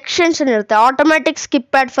 ಒಂದು ಎಕ್ಸ್ಟೆನ್ಷನ್ ಇರುತ್ತೆ automatic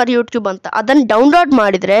skip add for YouTube ಅಂತ, ಅದನ್ನು ಡೌನ್ಲೋಡ್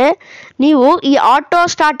ಮಾಡಿದರೆ ನೀವು ಈ ಆಟೋ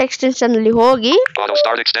ಸ್ಟಾರ್ಟ್ ಎಕ್ಸ್ಟೆನ್ಷನಲ್ಲಿ ಹೋಗಿ,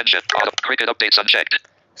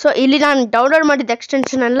 ಸೊ ಇಲ್ಲಿ ನಾನು ಡೌನ್ಲೋಡ್ ಮಾಡಿದ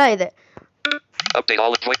ಎಕ್ಸ್ಟೆನ್ಷನ್ ಎಲ್ಲ ಇದೆ.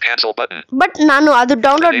 ಬಟ್ ನಾನು ಅದು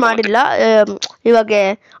ಡೌನ್ಲೋಡ್ ಮಾಡಿಲ್ಲ. ಇವಾಗ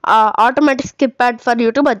automatic skip add for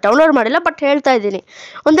YouTube ಅದು ಡೌನ್ಲೋಡ್ ಮಾಡಿಲ್ಲ. ಬಟ್ ಹೇಳ್ತಾ ಇದ್ದೀನಿ,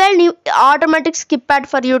 ಒಂದು ವೇಳೆ ನೀವು automatic skip add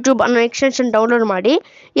for YouTube ಅನ್ನೋ ಎಕ್ಸ್ಟೆನ್ಷನ್ ಡೌನ್ಲೋಡ್ ಮಾಡಿ,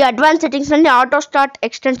 ಈ ಅಡ್ವಾನ್ಸ್ ಸೆಟ್ಟಿಂಗ್ಸ್ನಲ್ಲಿ ಆಟೋ ಸ್ಟಾರ್ಟ್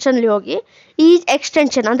ಎಕ್ಸ್ಟೆನ್ಷನ್ಲಿ ಹೋಗಿ ಈ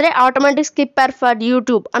ಎಕ್ಸ್ಟೆನ್ಷನ್ ಅಂದರೆ automatic skip add for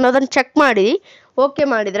YouTube ಅನ್ನೋದನ್ನು ಚೆಕ್ ಮಾಡಿ ಓಕೆ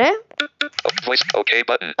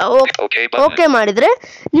ಮಾಡಿದರೆ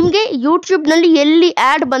ನಿಮಗೆ ಯೂಟ್ಯೂಬ್ನಲ್ಲಿ ಎಲ್ಲಿ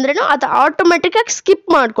ಆ್ಯಡ್ ಬಂದ್ರೇನೋ ಅದು ಆಟೋಮೆಟಿಕ್ಕಾಗಿ ಸ್ಕಿಪ್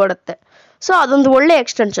ಮಾಡಿಕೊಡುತ್ತೆ. ಸೊ ಅದೊಂದು ಒಳ್ಳೆ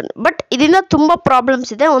ಎಕ್ಸ್ಟೆನ್ಷನ್. ಬಟ್ ಇದರಿಂದ ತುಂಬ ಪ್ರಾಬ್ಲಮ್ಸ್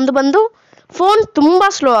ಇದೆ. ಒಂದು ಬಂದು ಫೋನ್ ತುಂಬ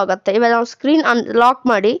ಸ್ಲೋ ಆಗುತ್ತೆ. ಇವಾಗ ನಾವು ಸ್ಕ್ರೀನ್ ಲಾಕ್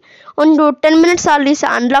ಮಾಡಿ ಒಂದು 10 ಮಿನಿಟ್ಸ್ ಅಲ್ಲಿ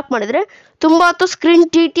ಅನ್ಲಾಕ್ ಮಾಡಿದರೆ ತುಂಬ ಹೊತ್ತು ಸ್ಕ್ರೀನ್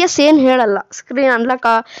TTS ಏನು ಹೇಳಲ್ಲ. ಸ್ಕ್ರೀನ್ ಅನ್ಲಾಕ್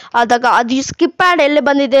ಆದಾಗ ಅದು ಸ್ಕಿಪ್ ಆ್ಯಡ್ ಎಲ್ಲಿ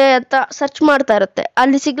ಬಂದಿದೆ ಅಂತ ಸರ್ಚ್ ಮಾಡ್ತಾ ಇರುತ್ತೆ,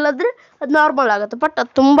 ಅಲ್ಲಿ ಸಿಗ್ಲಾದ್ರೆ ಅದು ನಾರ್ಮಲ್ ಆಗುತ್ತೆ. ಬಟ್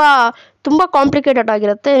ಅದು ತುಂಬ ಕಾಂಪ್ಲಿಕೇಟೆಡ್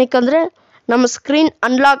ಆಗಿರುತ್ತೆ. ಏನಕ್ಕಂದರೆ ನಮ್ಮ ಸ್ಕ್ರೀನ್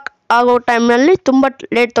ಅನ್ಲಾಕ್ ಆಗೋ ಟೈಮ್ನಲ್ಲಿ ತುಂಬ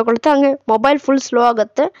ಲೇಟ್ ತೊಗೊಳುತ್ತೆ. ಹಾಗೆ ಮೊಬೈಲ್ ಫುಲ್ ಸ್ಲೋ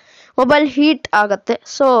ಆಗುತ್ತೆ, ಮೊಬೈಲ್ ಹೀಟ್ ಆಗುತ್ತೆ.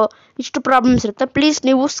 ಸೊ ಇಷ್ಟು ಪ್ರಾಬ್ಲಮ್ಸ್ ಇರುತ್ತೆ. ಪ್ಲೀಸ್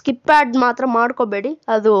ನೀವು ಸ್ಕಿಪ್ ಆ್ಯಡ್ ಮಾತ್ರ ಮಾಡ್ಕೋಬೇಡಿ,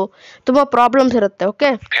 ಅದು ತುಂಬ ಪ್ರಾಬ್ಲಮ್ಸ್ ಇರುತ್ತೆ. ಓಕೆ,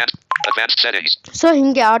 ಸೊ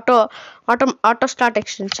ಹಿಂಗೆ ಆಟೋ ಸ್ಟಾರ್ಟ್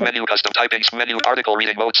ಎಕ್ಸ್ಟೆನ್ಷನ್.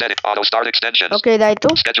 ಓಕೆ, ಇದಾಯ್ತು.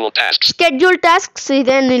 ಸ್ಕೆಡ್ಯೂಲ್ ಟಾಸ್ಕ್ಸ್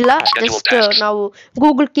ಇದೇನಿಲ್ಲ, ಜಸ್ಟ್ ನಾವು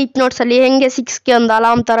ಗೂಗಲ್ ಕೀಪ್ ನೋಟ್ಸ್ ಅಲ್ಲಿ ಹೆಂಗೆ 6ಗೆ ಒಂದು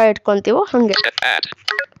ಅಲಾರ್ಮ್ ತರ ಇಟ್ಕೊಂತೀವೋ ಹಂಗೆ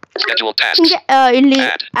ಹಿಂಗೆ ಇಲ್ಲಿ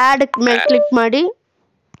ಆಡ್ ಮೇಲೆ ಕ್ಲಿಕ್ ಮಾಡಿ.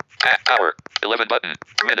 Hour, 11 button,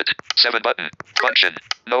 minute, 7 button, function,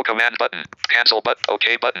 no command button, cancel button,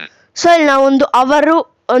 okay button. So ಇಲ್ಲಿ ನಾವು ಒಂದು ಅವರು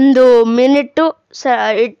ಒಂದು ಮಿನಿಟ್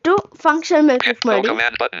ಇಟ್ಟು ಫಂಕ್ಷನ್ ಮೇಲೆ ಕ್ಲಿಕ್ ಮಾಡಿ. No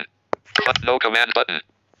command button, no command button.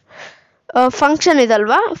 Function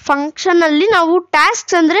ಇದಲ್ವಾ, function ಅಲ್ಲಿ ನಾವು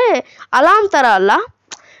ಟಾಸ್ಕ್ಸ್ ಅಂದ್ರೆ ಅಲಾರ್ಮ್ ತರ ಅಲ್ಲ.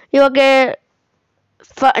 ಇವಾಗ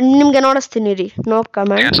ನಿಮ್ಗೆ ನೋಡಿಸ್ತೀನಿ ರೀ. No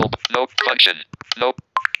command, cancel, no function,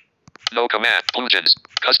 no command, plugins,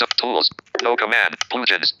 custom tools, no command,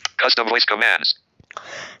 plugins, custom voice commands.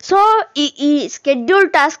 So ಈ ಸ್ಕೆಡ್ಯೂಲ್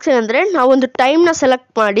ಟಾಸ್ಕ್ಸ್ ಏನಂದರೆ, ನಾವೊಂದು ಟೈಮ್ನ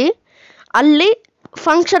ಸೆಲೆಕ್ಟ್ ಮಾಡಿ ಅಲ್ಲಿ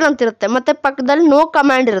ಫಂಕ್ಷನ್ ಅಂತ ಇರುತ್ತೆ, ಮತ್ತು ಪಕ್ಕದಲ್ಲಿ ನೋ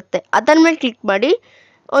ಕಮಾಂಡ್ ಇರುತ್ತೆ. ಅದನ್ನ ಮೇಲೆ ಕ್ಲಿಕ್ ಮಾಡಿ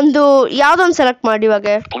ಒಂದು ಯಾವುದೊಂದು ಸೆಲೆಕ್ಟ್ ಮಾಡಿ. ಇವಾಗ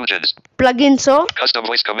ಪ್ಲಗಿನ್ಸು, custom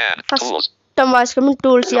voice command, tools, custom voice command,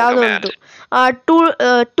 tools ಯಾವುದೋ ಒಂದು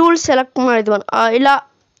ಟೂಲ್ಸ್ ಸೆಲೆಕ್ಟ್ ಮಾಡಿದ್ವ. ಇಲ್ಲ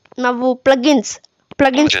ನಾವು ಪ್ಲಗಿನ್ಸ್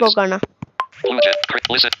ಹೋಗೋಣ.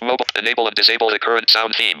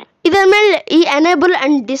 ಇದರ ಮೇಲೆ ಈ enable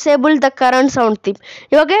and disable the current sound theme.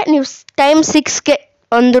 ಇವಾಗ ನೀವು ಟೈಮ್ 6ಗೆ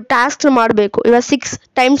ಒಂದು ಟಾಸ್ಕ್ ಮಾಡಬೇಕು. ಇವಾಗ 6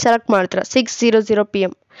 ಟೈಮ್ ಸೆಲೆಕ್ಟ್ ಮಾಡ್ತೀರಾ, 6:00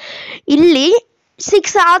 PM. ಇಲ್ಲಿ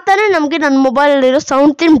 6 ಆತಾನೆ ನಮಗೆ ನನ್ನ ಮೊಬೈಲಲ್ಲಿರೋ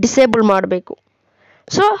ಸೌಂಡ್ ಥೀಮ್ ಡಿಸೇಬಲ್ ಮಾಡಬೇಕು.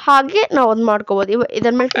 ಸೊ ಹಾಗೆ ನಾವು ಒಂದು ಮಾಡ್ಕೋಬೋದು.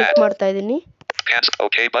 ಇದರ ಮೇಲೆ ಕ್ಲಿಕ್ ಮಾಡ್ತಾ ಇದ್ದೀನಿ.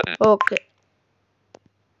 Okay,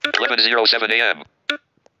 11:07 AM.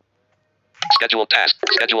 Scheduled task.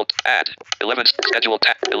 Scheduled add. 11 scheduled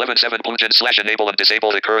task. 11:7 plugin / enable and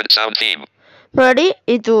disable the current sound theme. ನೋಡಿ,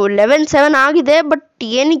 ಇದು 11:07 ಆಗಿದೆ, ಬಟ್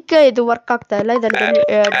ಏನಕ್ಕೆ ಇದು ವರ್ಕ್ ಆಗ್ತಾ ಇಲ್ಲ? ಇದನ್ನ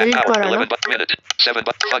ಡಿಲೀಟ್ ಮಾಡೋಣ. 11 7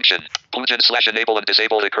 function plugin / enable and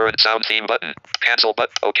disable the current sound theme button. Cancel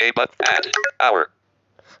button. Okay button. Add hour.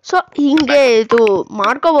 So ಹಿಂಗೆ ಇದು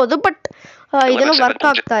ಮಾಡ್ಕೋಬಹುದು, ಬಟ್ ಇದನ್ನು ವರ್ಕ್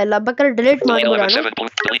ಆಗ್ತಾ ಇಲ್ಲ. ಬೇಕಾದ್ರೆ ಡಿಲೀಟ್ ಮಾಡಿಬಿಡೋಣ.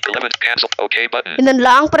 ಇದನ್ನ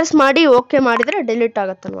ಲಾಂಗ್ ಪ್ರೆಸ್ ಮಾಡಿ ಓಕೆ ಮಾಡಿದ್ರೆ ಡಿಲೀಟ್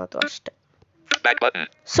ಆಗುತ್ತೆ ಮಾತು ಅಷ್ಟೇ. Back button.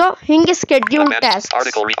 ಸೊ ಹಿಂಗೆ schedule Advanced task.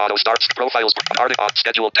 article auto starts profiles. Article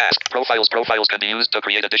scheduled task. Profiles can be used to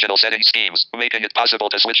create additional setting schemes, making it possible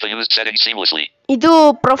to switch to used settings seamlessly. ಇದು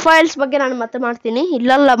profiles ಬಗ್ಗೆ ನಾನು ಮತ್ತೆ ಮಾಡ್ತೀನಿ.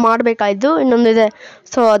 ಇಲ್ಲೆಲ್ಲ ಮಾಡಬೇಕಾಯ್ತು ಇನ್ನೊಂದಿದೆ,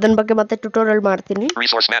 so ಅದನ್ನ ಬಗ್ಗೆ ಮತ್ತೆ ಟ್ಯುಟೋರಿಯಲ್ ಮಾಡ್ತೀನಿ.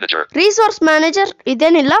 ರಿಸೋರ್ಸ್ ಮ್ಯಾನೇಜರ್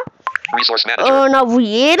ಇದೇನಿಲ್ಲ, ನಾವು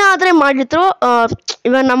ಏನಾದ್ರೆ ಮಾಡಿದ್ರು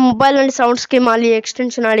ಇವಾಗ ನಮ್ಮ ಮೊಬೈಲ್ನಲ್ಲಿ ಸೌಂಡ್ ಸ್ಕೀಮ್ ಆಗಲಿ,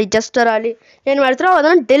 ಎಕ್ಸ್ಟೆನ್ಷನ್ ಆಗಲಿ, ಜಸ್ಟರ್ ಆಗಲಿ ಏನು ಮಾಡಿದ್ರು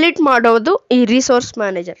ಅದನ್ನು ಡಿಲೀಟ್ ಮಾಡೋದು ಈ ರಿಸೋರ್ಸ್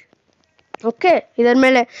ಮ್ಯಾನೇಜರ್. ಓಕೆ, ಇದರ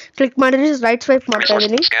ಮೇಲೆ ಕ್ಲಿಕ್ ಮಾಡಿದ್ರೆ ರೈಟ್ ಸ್ವೈಪ್ ಮಾಡ್ತಾ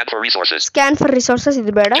ಇದ್ದೀನಿ. ಸ್ಕ್ಯಾನ್ ಫಾರ್ ರಿಸೋರ್ಸಸ್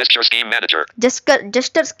ಇದು ಬೇಡ.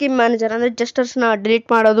 ಜಸ್ಟರ್ ಸ್ಕೀಮ್ ಮ್ಯಾನೇಜರ್ ಅಂದ್ರೆ ಜಸ್ಟರ್ಸ್ನ ಡಿಲೀಟ್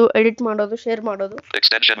ಮಾಡೋದು, ಎಡಿಟ್ ಮಾಡೋದು, ಶೇರ್ ಮಾಡೋದು.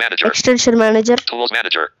 Extension manager,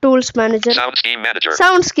 tools manager,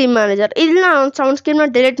 sound scheme manager. ಇಲ್ಲಿ ನಾವು ಸೌಂಡ್ ಸ್ಕೀಮ್ ನ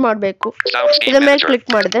ಡಿಲೀಟ್ ಮಾಡಬೇಕು. ಇದರ ಮೇಲೆ ಕ್ಲಿಕ್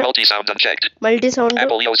ಮಾಡಿದೆ. ಮಲ್ಟಿ ಸೌಂಡ್,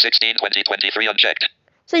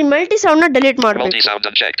 ಸೊ ಈ ಮಲ್ಟಿ ಸೌಂಡ್ ನ ಡಿಲೀಟ್ ಮಾಡಬೇಕು.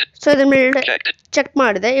 ಸೊ ಇದರ ಮೇಲೆ ಚೆಕ್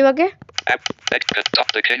ಮಾಡಿದೆ. ಇವಾಗ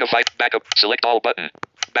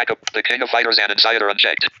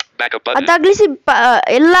ಅದಾಗ್ಲಿಸಿ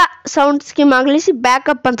ಎಲ್ಲ ಸೌಂಡ್ ಸ್ಕೀಮ್ ಆಗ್ಲಿಸಿ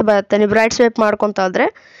ಬ್ಯಾಕಪ್ ಅಂತ ಬರುತ್ತೆ. ನೀವು ರೈಟ್ ಸ್ವೈಪ್ ಮಾಡ್ಕೊಂತ ಹೋದ್ರೆ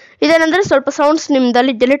ಇದೇನಂದ್ರೆ ಸ್ವಲ್ಪ ಸೌಂಡ್ಸ್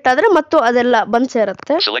ನಿಮ್ದಲ್ಲಿ ಡಿಲೀಟ್ ಆದ್ರೆ ಮತ್ತು ಅದೆಲ್ಲ ಬಂದ್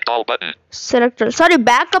ಸೇರುತ್ತೆ. ಸೆಲೆಕ್ಟ್, ಸಾರಿ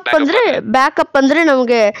ಬ್ಯಾಕಪ್ ಅಂದ್ರೆ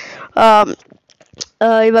ನಮಗೆ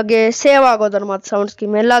ಇವಾಗ ಸೇವ್ ಆಗೋದ್ರ ಮತ್ತೆ ಸೌಂಡ್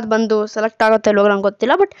ಸ್ಕೀಮ್ ಎಲ್ಲ ಬಂದು ಸೆಲೆಕ್ಟ್ ಆಗುತ್ತೆ ಇಲ್ಲೋ ನಂಗೆ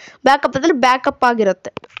ಗೊತ್ತಿಲ್ಲ, ಬಟ್ ಬ್ಯಾಕಪ್ ಅಂದ್ರೆ ಬ್ಯಾಕಪ್ ಆಗಿರುತ್ತೆ.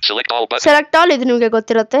 ಸೆಲೆಕ್ಟ್ ಆಲ್ ಇದು ನಿಮಗೆ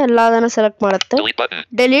ಗೊತ್ತಿರುತ್ತೆ, ಎಲ್ಲದನ್ನ ಸೆಲೆಕ್ಟ್ ಮಾಡುತ್ತೆ.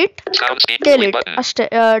 ಡಿಲೀಟ್ ಅಷ್ಟೇ,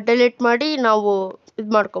 ಡಿಲೀಟ್ ಮಾಡಿ ನಾವು ಇದು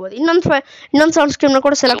ಮಾಡ್ಕೋಬಹುದು. ಇನ್ನೊಂದು ಸೌಂಡ್ ಸ್ಕೀಮ್ ನ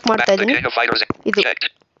ಕೂಡ ಸೆಲೆಕ್ಟ್ ಮಾಡ್ತಾ ಇದ್ದೀನಿ ಇದು.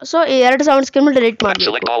 ಸೊ ಈ ಎರಡು ಸೌಂಡ್ ಸ್ಕೀಮ್ ಡಿಲೀಟ್ ಮಾಡಬೇಕು.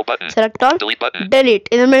 ಸೆಲೆಕ್ಟ್ ಆಲ್, ಡಿಲೀಟ್,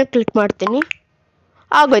 ಇದ್ರ ಮೇಲೆ ಕ್ಲಿಕ್ ಮಾಡ್ತೀನಿ.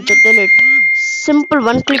 ಆಗೋಯ್ತು ಡಿಲೀಟ್. ಸಿಂಪಲ್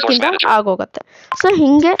ಒನ್ ಕ್ಲಿಕ್ ಇಂದ ಆಗೋಗುತ್ತೆ. ಸೊ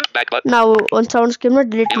ಹಿಂಗೆ ನಾವು ಒಂದು ಸೌಂಡ್ ಸ್ಕೀಮ್ ನ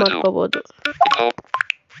ಡಿಲೀಟ್ ಮಾಡ್ಕೋಬಹುದು.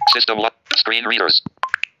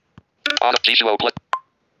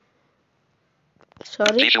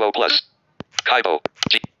 ಸಾರಿ,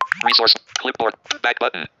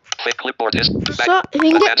 ಸೊ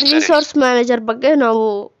ಹಿಂಗೆ ರಿಸೋರ್ಸ್ ಮ್ಯಾನೇಜರ್ ಬಗ್ಗೆ ನಾವು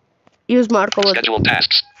ಯೂಸ್ ಮಾಡ್ಕೋಬಹುದು.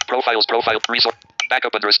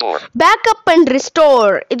 ಬ್ಯಾಕಪ್ ಅಂಡ್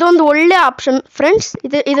ರಿಸ್ಟೋರ್ ಇದೊಂದು ಒಳ್ಳೆ ಆಪ್ಷನ್ ಫ್ರೆಂಡ್ಸ್.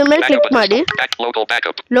 ಇದ್ರ ಮೇಲೆ ಕ್ಲಿಕ್ ಮಾಡಿ.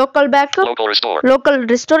 ಲೋಕಲ್ ಬ್ಯಾಕಪ್, ಲೋಕಲ್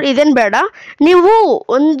ರಿಸ್ಟೋರ್ ಇದೇನು ಬೇಡ. ನೀವು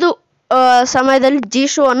ಒಂದು ಸಮಯದಲ್ಲಿ ಜಿ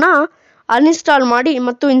ಶೋ ಅನ್ನ ಅನ್ಇನ್ಸ್ಟಾಲ್ ಮಾಡಿ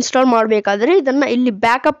ಮತ್ತು ಇನ್ಸ್ಟಾಲ್ ಮಾಡಬೇಕಾದ್ರೆ ಇದನ್ನ ಇಲ್ಲಿ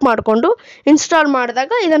ಬ್ಯಾಕಪ್ ಮಾಡಿಕೊಂಡು ಇನ್ಸ್ಟಾಲ್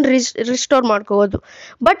ಮಾಡಿದಾಗ ಇದನ್ನು ರಿಸ್ಟೋರ್ ಮಾಡ್ಕೋಬೋದು.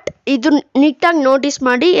 ಬಟ್ ಇದು ನೀಟಾಗಿ ನೋಟಿಸ್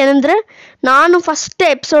ಮಾಡಿ, ಏನಂದರೆ ನಾನು ಫಸ್ಟ್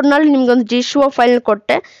ಎಪಿಸೋಡ್ನಲ್ಲಿ ನಿಮ್ಗೊಂದು ಜಿ ಶೋ ಫೈಲ್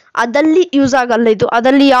ಕೊಟ್ಟೆ, ಅದಲ್ಲಿ ಯೂಸ್ ಆಗಲ್ಲ ಇದು,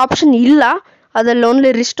 ಅದಲ್ಲಿ ಈ ಆಪ್ಷನ್ ಇಲ್ಲ, ಅದ್ರಲ್ಲಿ ಓನ್ಲಿ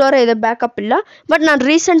ರಿಸ್ಟೋರೇ ಇದೆ, ಬ್ಯಾಕಪ್ ಇಲ್ಲ. ಬಟ್ ನಾನು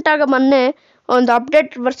ರೀಸೆಂಟಾಗಿ ಮೊನ್ನೆ ಒಂದು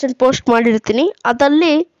ಅಪ್ಡೇಟ್ ವರ್ಷನ್ ಪೋಸ್ಟ್ ಮಾಡಿರ್ತೀನಿ,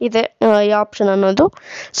 ಅದಲ್ಲಿ ಇದೆ ಈ ಆಪ್ಷನ್ ಅನ್ನೋದು.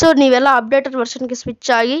 ಸೊ ನೀವೆಲ್ಲ ಅಪ್ಡೇಟೆಡ್ ವರ್ಷನ್ಗೆ ಸ್ವಿಚ್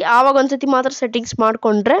ಆಗಿ ಆವಾಗ ಒಂದ್ಸತಿ ಮಾತ್ರ ಸೆಟ್ಟಿಂಗ್ಸ್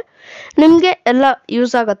ಮಾಡಿಕೊಂಡ್ರೆ ನಿಮಗೆ ಎಲ್ಲ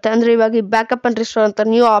ಯೂಸ್ ಆಗುತ್ತೆ. ಅಂದರೆ ಇವಾಗ ಈ ಬ್ಯಾಕಪ್ ಅಂಡ್ ರಿಸ್ಟೋರ್ ಅಂತ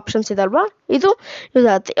ನ್ಯೂ ಆಪ್ಷನ್ಸ್ ಇದಲ್ವಾ, ಇದು ಯೂಸ್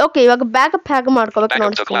ಆಗುತ್ತೆ. ಓಕೆ, ಇವಾಗ ಬ್ಯಾಕಪ್ ಹೇಗೆ ಮಾಡ್ಕೋಬೇಕು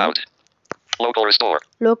ನೋಡ್ತೀನಿ.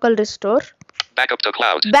 Local restore,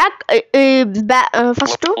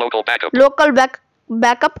 first local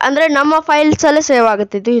backup ಅಂದ್ರೆ ನಮ್ಮ ಫೈಲ್ಸ್ ಅಲ್ಲೇ ಸೇವ್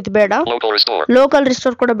ಆಗುತ್ತೆ. ಇದು ಬೇಡ. ಲೋಕಲ್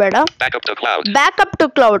ರಿಸ್ಟೋರ್ ಕೂಡ ಬೇಡ. ಬ್ಯಾಕಪ್ ಟು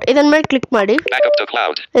ಕ್ಲೌಡ್ ಇದನ್ನ ಮೇಲೆ ಕ್ಲಿಕ್ ಮಾಡಿ.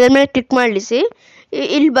 ಇದನ್ನ ಮೇಲೆ ಕ್ಲಿಕ್ ಮಾಡ್ಲಿಸಿ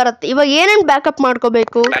ಇಲ್ಲಿ ಬರುತ್ತೆ. ಇವಾಗ ಏನೇನು ಬ್ಯಾಕಪ್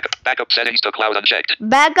ಮಾಡ್ಕೋಬೇಕು? Backup settings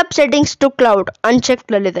to cloud unchecked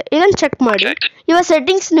ಇದೆ, ಇದನ್ನ ಚೆಕ್ ಮಾಡಿ. ಇವಾಗ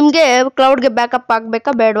ಸೆಟ್ಟಿಂಗ್ಸ್ ನಿಮ್ಗೆ ಕ್ಲೌಡ್ಗೆ ಬ್ಯಾಕಪ್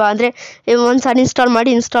ಆಗ್ಬೇಕಾ ಬೇಡವಾ ಅಂದ್ರೆ ಒಂದ್ಸ ಅನ್ಇನ್ಸ್ಟಾಲ್ ಮಾಡಿ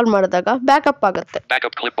ಇನ್ಸ್ಟಾಲ್ ಮಾಡಿದಾಗ ಬ್ಯಾಕಪ್ ಆಗುತ್ತೆ.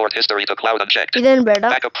 ಇದೇನು ಬೇಡ.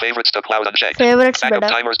 ಫೇವರೇಟ್ಸ್ ಬೇಡ.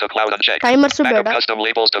 ಟೈಮರ್ಸ್ ಬೇಡ.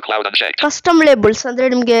 ಕಸ್ಟಮ್ ಲೇಬಲ್ಸ್ ಅಂದ್ರೆ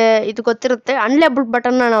ನಿಮ್ಗೆ ಇದು ಗೊತ್ತಿರುತ್ತೆ, ಅನ್ಲೇಬಲ್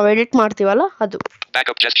ಬಟನ್ ನಾವು ಎಡಿಟ್ ಮಾಡ್ತೀವಲ್ಲ ಅದು.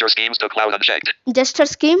 Backup gesture schemes to cloud unchecked. Gesture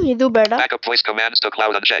scheme ಇದು ಬೇಡ. Backup voice commands to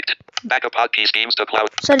cloud unchecked. Backup hotkey schemes to cloud.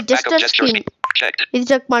 Sorry, gesture scheme checked. ಇದು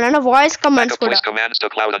ಚೆಕ್ ಮಾಡೋಣ. ವಾಯ್ಸ್ ಕಮಾಂಡ್ಸ್ ಕೂಡ. Voice commands to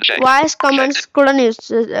cloud unchecked. Voice commands ಕೂಡ ನೀವು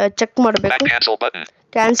check ಮಾಡಬೇಕು. Cancel button.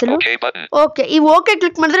 Cancel. Okay button. Okay, ಈ okay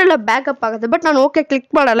click ಮಾಡಿದ್ರೆ ಎಲ್ಲ backup ಆಗುತ್ತೆ. ಬಟ್ ನಾನು ಓಕೆ ಕ್ಲಿಕ್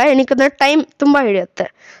ಮಾಡಲ್ಲ, ಏನಕ್ಕೆ ಟೈಮ್ ತುಂಬಾ ಹಿಡಿಯುತ್ತೆ.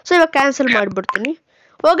 ಸೊ ಇವಾಗ ಕ್ಯಾನ್ಸಲ್ ಮಾಡಿಬಿಡ್ತೀನಿ.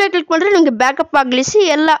 ಓಕೆ ಕ್ಲಿಕ್ ಮಾಡಿದ್ರೆ ನಿಮಗೆ ಬ್ಯಾಕಪ್ ಆಗ್ಲಿಸಿ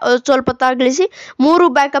ಎಲ್ಲ ಸ್ವಲ್ಪ ತಾಗ್ಲಿಸಿ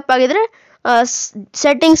 3 ಬ್ಯಾಕಪ್ ಆಗಿದ್ರೆ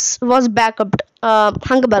ಸೆಟ್ಟಿಂಗ್ಸ್ ವಾಸ್ ಬ್ಯಾಕಪ್ಡ್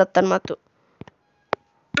ಹಂಗೆ ಬರುತ್ತೆ ಮಾತು.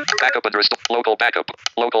 Backup and restore.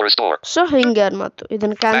 Local restore. So ಹಿಂಗೆ ಮಾತು.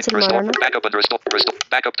 ಇದನ್ನ ಕ್ಯಾನ್ಸಲ್ ಮಾಡೋಣ. Backup and restore.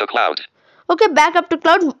 Backup to cloud. Okay, backup to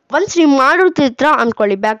cloud once ನೀವು ಮಾಡಿರ್ತಿದ್ರ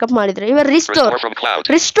ಅನ್ಕೊಳ್ಳಿ, ಬ್ಯಾಕಪ್ ಮಾಡಿದ್ರೆ. ಇವಾಗ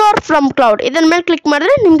ರಿಸ್ಟೋರ್ ಫ್ರಮ್ ಕ್ಲೌಡ್ ಇದನ್ನ ಮೇಲೆ ಕ್ಲಿಕ್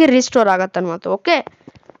ಮಾಡಿದ್ರೆ ನಿಮ್ಗೆ ರಿಸ್ಟೋರ್ ಆಗತ್ತೆ ಮಾತು. ಓಕೆ,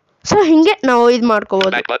 ಸೊ ಹಿಂಗೆ ನಾವು ಇದು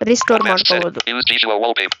ಮಾಡ್ಕೋಬಹುದು, ರಿಸ್ಟೋರ್ ಮಾಡ್ಕೋಬಹುದು.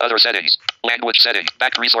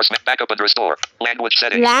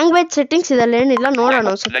 ಲ್ಯಾಂಗ್ವೇಜ್ ಸೆಟ್ಟಿಂಗ್ಸ್ ಇದರಲ್ಲಿ ಏನಿಲ್ಲ, ನೋಡೋಣ.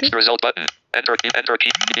 Enter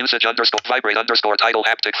key. Usage underscore vibrate underscore title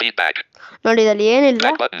haptic feedback. ನೋಡಿ ಇದಲ್ಲಿ ಏನಿಲ್ಲ,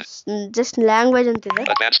 Back button. ಜಸ್ಟ್ ಲ್ಯಾಂಗ್ವೇಜ್ ಅಂತಿದೆ.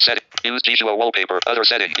 Advanced setting. Use visual wallpaper. Other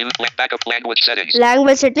setting. Use backup language settings.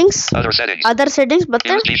 Language settings, Other settings. Other settings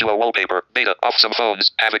ಮತ್ತೆ Use visual wallpaper. Beta. Off. Some phones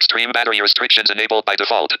have extreme battery restrictions enabled by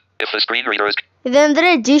default. If the screen reader is ಇದಂದ್ರೆ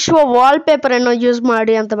ಜಿಶೋ wall paper ಅನ್ನು use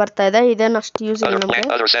ಮಾಡಿ ಅಂತ ಬರ್ತಾ ಇದೆ. ಇದೇನು ಅಷ್ಟು use ಇಲ್ಲ ನಮಗೆ.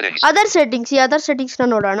 other settings. ಅದರ್ ಸೆಟ್ಟಿಂಗ್ಸ್, ಈ ಅದರ್ ಸೆಟ್ಟಿಂಗ್ಸ್ ನ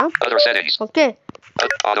ನೋಡೋಣ. Other settings. Okay,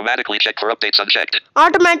 Automatically check for updates unchecked.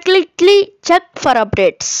 Automatically check for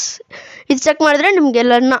updates. ಇದು ಚೆಕ್ ಮಾಡಿದ್ರೆ ನಿಮ್ಗೆ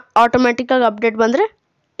ಎಲ್ಲರನ್ನ ಆಟೋಮ್ಯಾಟಿಕ್ ಆಗಿ ಅಪ್ಡೇಟ್ ಬಂದ್ರೆ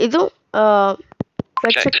ಇದು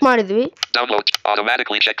ಚೆಕ್ ಮಾಡಿದ್ವಿ. Download.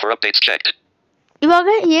 Automatically check for updates checked. ಇವಾಗ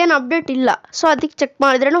ಏನು ಅಪ್ಡೇಟ್ ಇಲ್ಲ, ಸೊ ಅದಕ್ಕೆ ಚೆಕ್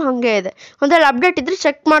ಮಾಡಿದ್ರೂ ಹಾಗೆ ಇದೆ. ಒಂದ್ರಲ್ಲಿ ಅಪ್ಡೇಟ್ ಇದ್ರೆ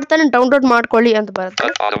ಚೆಕ್ ಮಾಡ್ತಾನೆ ಡೌನ್ಲೋಡ್ ಮಾಡ್ಕೊಳ್ಳಿ ಅಂತ ಬರುತ್ತೆ.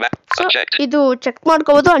 ಸೊ ಇದು ಚೆಕ್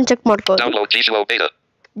ಮಾಡ್ಕೋಬಹುದು, ಅನ್ಚೆಕ್ ಮಾಡ್ಕೋಬಹುದು.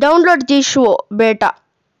 ಡೌನ್ಲೋಡ್ ಜಿಶೋ ಬೇಟಾ,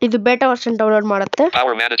 ಇದು ಬೇಟಾ ವರ್ಷನ್ ಡೌನ್ಲೋಡ್ ಮಾಡುತ್ತೆ.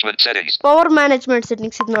 Power management settings. Power management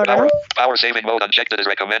settings ಇದು ನೋಡೋಣ. Power saving mode unchecked. It is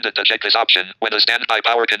recommended to check this option when the standby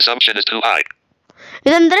power consumption is too high.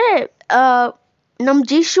 ಇದಂದ್ರೆ ನಮ್ಮ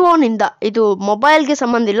ಜಿಶೋನಿಂದ, ಇದು ಮೊಬೈಲ್ಗೆ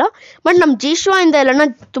ಸಂಬಂಧ ಇಲ್ಲ, ಬಟ್ ನಮ್ಮ ಜಿಶೋಯಿಂದ ಎಲ್ಲ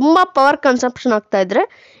ತುಂಬಾ ಪವರ್ ಕನ್ಸಂಪ್ಷನ್ ಆಗ್ತಾ ಇದ್ರೆ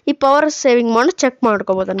ಈ ಪವರ್ ಸೇವಿಂಗ್ ಮಾಡಿ ಚೆಕ್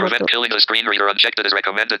ಮಾಡ್ಕೋಬಹುದು ಅನ್ನೋದು. Prevent killing the screen reader unchecked. It is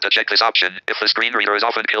recommended to check this option if the screen reader is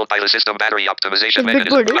often killed by the system battery optimization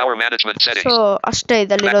mechanism. Power management settings. So ಅಷ್ಟೇ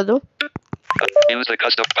ಇದಲ್ಲಿರೋದು. Use the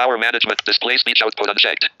custom power management display speech output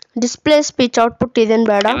unchecked. Display speech output ಇದೇನು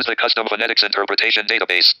ಬೇಡ. Use the custom phonetics interpretation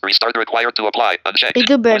database. Restart required to apply unchecked.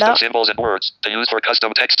 ಇದು ಬೇಡ. List of symbols and words. To use for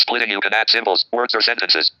custom text splitting you can add symbols, words or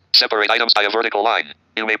sentences. Separate items by a vertical line.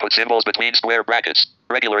 You may put symbols between square brackets.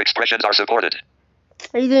 Regular expressions are supported.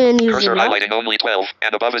 ಇದು ಏನು use Cursor ಇಲ್ಲ. highlighting only 12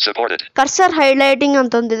 and above is supported. Cursor highlighting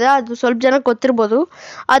ಅಂತಂದಿದೆ, ಅದು ಸ್ವಲ್ಪ ಜನ ಗೊತ್ತಿರ್ಬೋದು.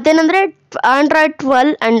 ಅದೇನಂದ್ರೆ Android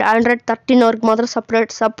 12 and Android 13 ಅವ್ರಿಗೆ ಮಾತ್ರ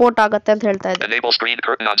ಸಪೋರ್ಟ್ ಆಗುತ್ತೆ ಅಂತ ಹೇಳ್ತಾ ಇದೆ. Enable screen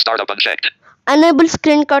curtain on startup unchecked. Unable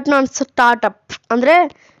screen ಕಟ್ನ on startup ಅಂದರೆ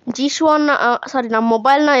ಜಿಶೋನ ನಮ್ಮ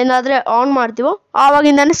ಮೊಬೈಲ್ನ ಏನಾದರೆ ಆನ್ ಮಾಡ್ತೀವೋ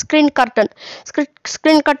ಆವಾಗಿಂದಾನೆ ಸ್ಕ್ರೀನ್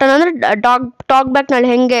ಕರ್ಟನ್ ಅಂದರೆ ಟಾಕ್ ಬ್ಯಾಕ್ನಲ್ಲಿ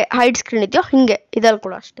ಹೆಂಗೆ ಹೈಡ್ ಸ್ಕ್ರೀನ್ ಇದೆಯೋ ಹಿಂಗೆ ಇದಲ್ಲಿ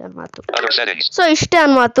ಕೂಡ ಅಷ್ಟೇ ಅನ್ಮಾತು. ಸೊ ಇಷ್ಟೇ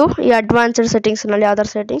ಅನ್ಮಾತು ಈ ಅಡ್ವಾನ್ಸ್ಡ್ ಸೆಟ್ಟಿಂಗ್ಸ್ನಲ್ಲಿ ಅದರ್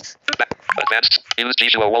ಸೆಟ್ಟಿಂಗ್ಸ್.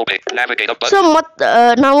 ಸೊ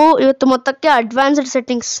ನಾವು ಇವತ್ತು ಮೊತ್ತಕ್ಕೆ ಅಡ್ವಾನ್ಸ್ಡ್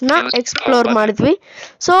ಸೆಟ್ಟಿಂಗ್ಸ್ನ ಎಕ್ಸ್ಪ್ಲೋರ್ ಮಾಡಿದ್ವಿ.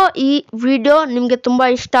 ಸೊ ಈ ವಿಡಿಯೋ ನಿಮಗೆ ತುಂಬ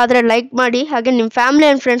ಇಷ್ಟ ಆದರೆ ಲೈಕ್ ಮಾಡಿ, ಹಾಗೆ ನಿಮ್ಮ ಫ್ಯಾಮಿಲಿ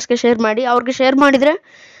ಆ್ಯಂಡ್ ಫ್ರೆಂಡ್ಸ್ಗೆ ಶೇರ್ ಮಾಡಿ. ಅವ್ರಿಗೆ ಶೇರ್ ಮಾಡಿದರೆ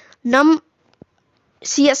ನಮ್ಮ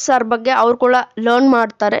CSR ಬಗ್ಗೆ ಅವ್ರು ಕೂಡ ಲರ್ನ್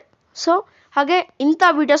ಮಾಡ್ತಾರೆ. ಸೊ ಹಾಗೆ ಇಂಥ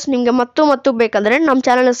ವೀಡಿಯೋಸ್ ನಿಮಗೆ ಮತ್ತು ಬೇಕಂದರೆ ನಮ್ಮ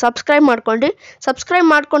ಚಾನಲ್ನ ಸಬ್ಸ್ಕ್ರೈಬ್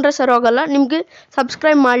ಮಾಡಿಕೊಂಡ್ರೆ ಸರಿ ಹೋಗಲ್ಲ. ನಿಮಗೆ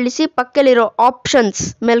ಸಬ್ಸ್ಕ್ರೈಬ್ ಮಾಡಲಿಸಿ ಪಕ್ಕದಲ್ಲಿರೋ ಆಪ್ಷನ್ಸ್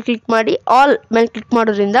ಮೇಲೆ ಕ್ಲಿಕ್ ಮಾಡಿ, ಆಲ್ ಮೇಲೆ ಕ್ಲಿಕ್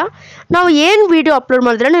ಮಾಡೋದ್ರಿಂದ ನಾವು ಏನು ವೀಡಿಯೋ ಅಪ್ಲೋಡ್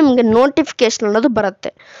ಮಾಡಿದ್ರೆ ನಿಮಗೆ ನೋಟಿಫಿಕೇಶನ್ ಅನ್ನೋದು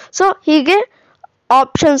ಬರುತ್ತೆ. ಸೊ ಹೀಗೆ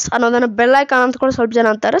ಆಪ್ಷನ್ಸ್ ಅನ್ನೋದನ್ನು ಬೆಲ್ ಐಕಾನ್ ಅಂತ ಕೂಡ ಸ್ವಲ್ಪ ಜನ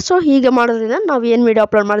ಅಂತಾರೆ. ಸೊ ಹೀಗೆ ಮಾಡೋದ್ರಿಂದ ನಾವು ಏನು ವೀಡಿಯೋ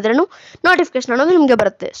ಅಪ್ಲೋಡ್ ಮಾಡಿದ್ರೂ ನೋಟಿಫಿಕೇಶನ್ ಅನ್ನೋದು ನಿಮಗೆ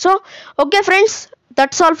ಬರುತ್ತೆ. So okay friends,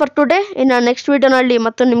 that's all for today. ಇನ್ನು ನೆಕ್ಸ್ಟ್ ವೀಡಿಯೋನಲ್ಲಿ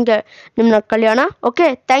ಮತ್ತು ನಿಮ್ಮನ್ನ ಕಲಿಯೋಣ. Okay,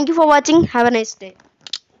 thank you for watching. Have a nice day.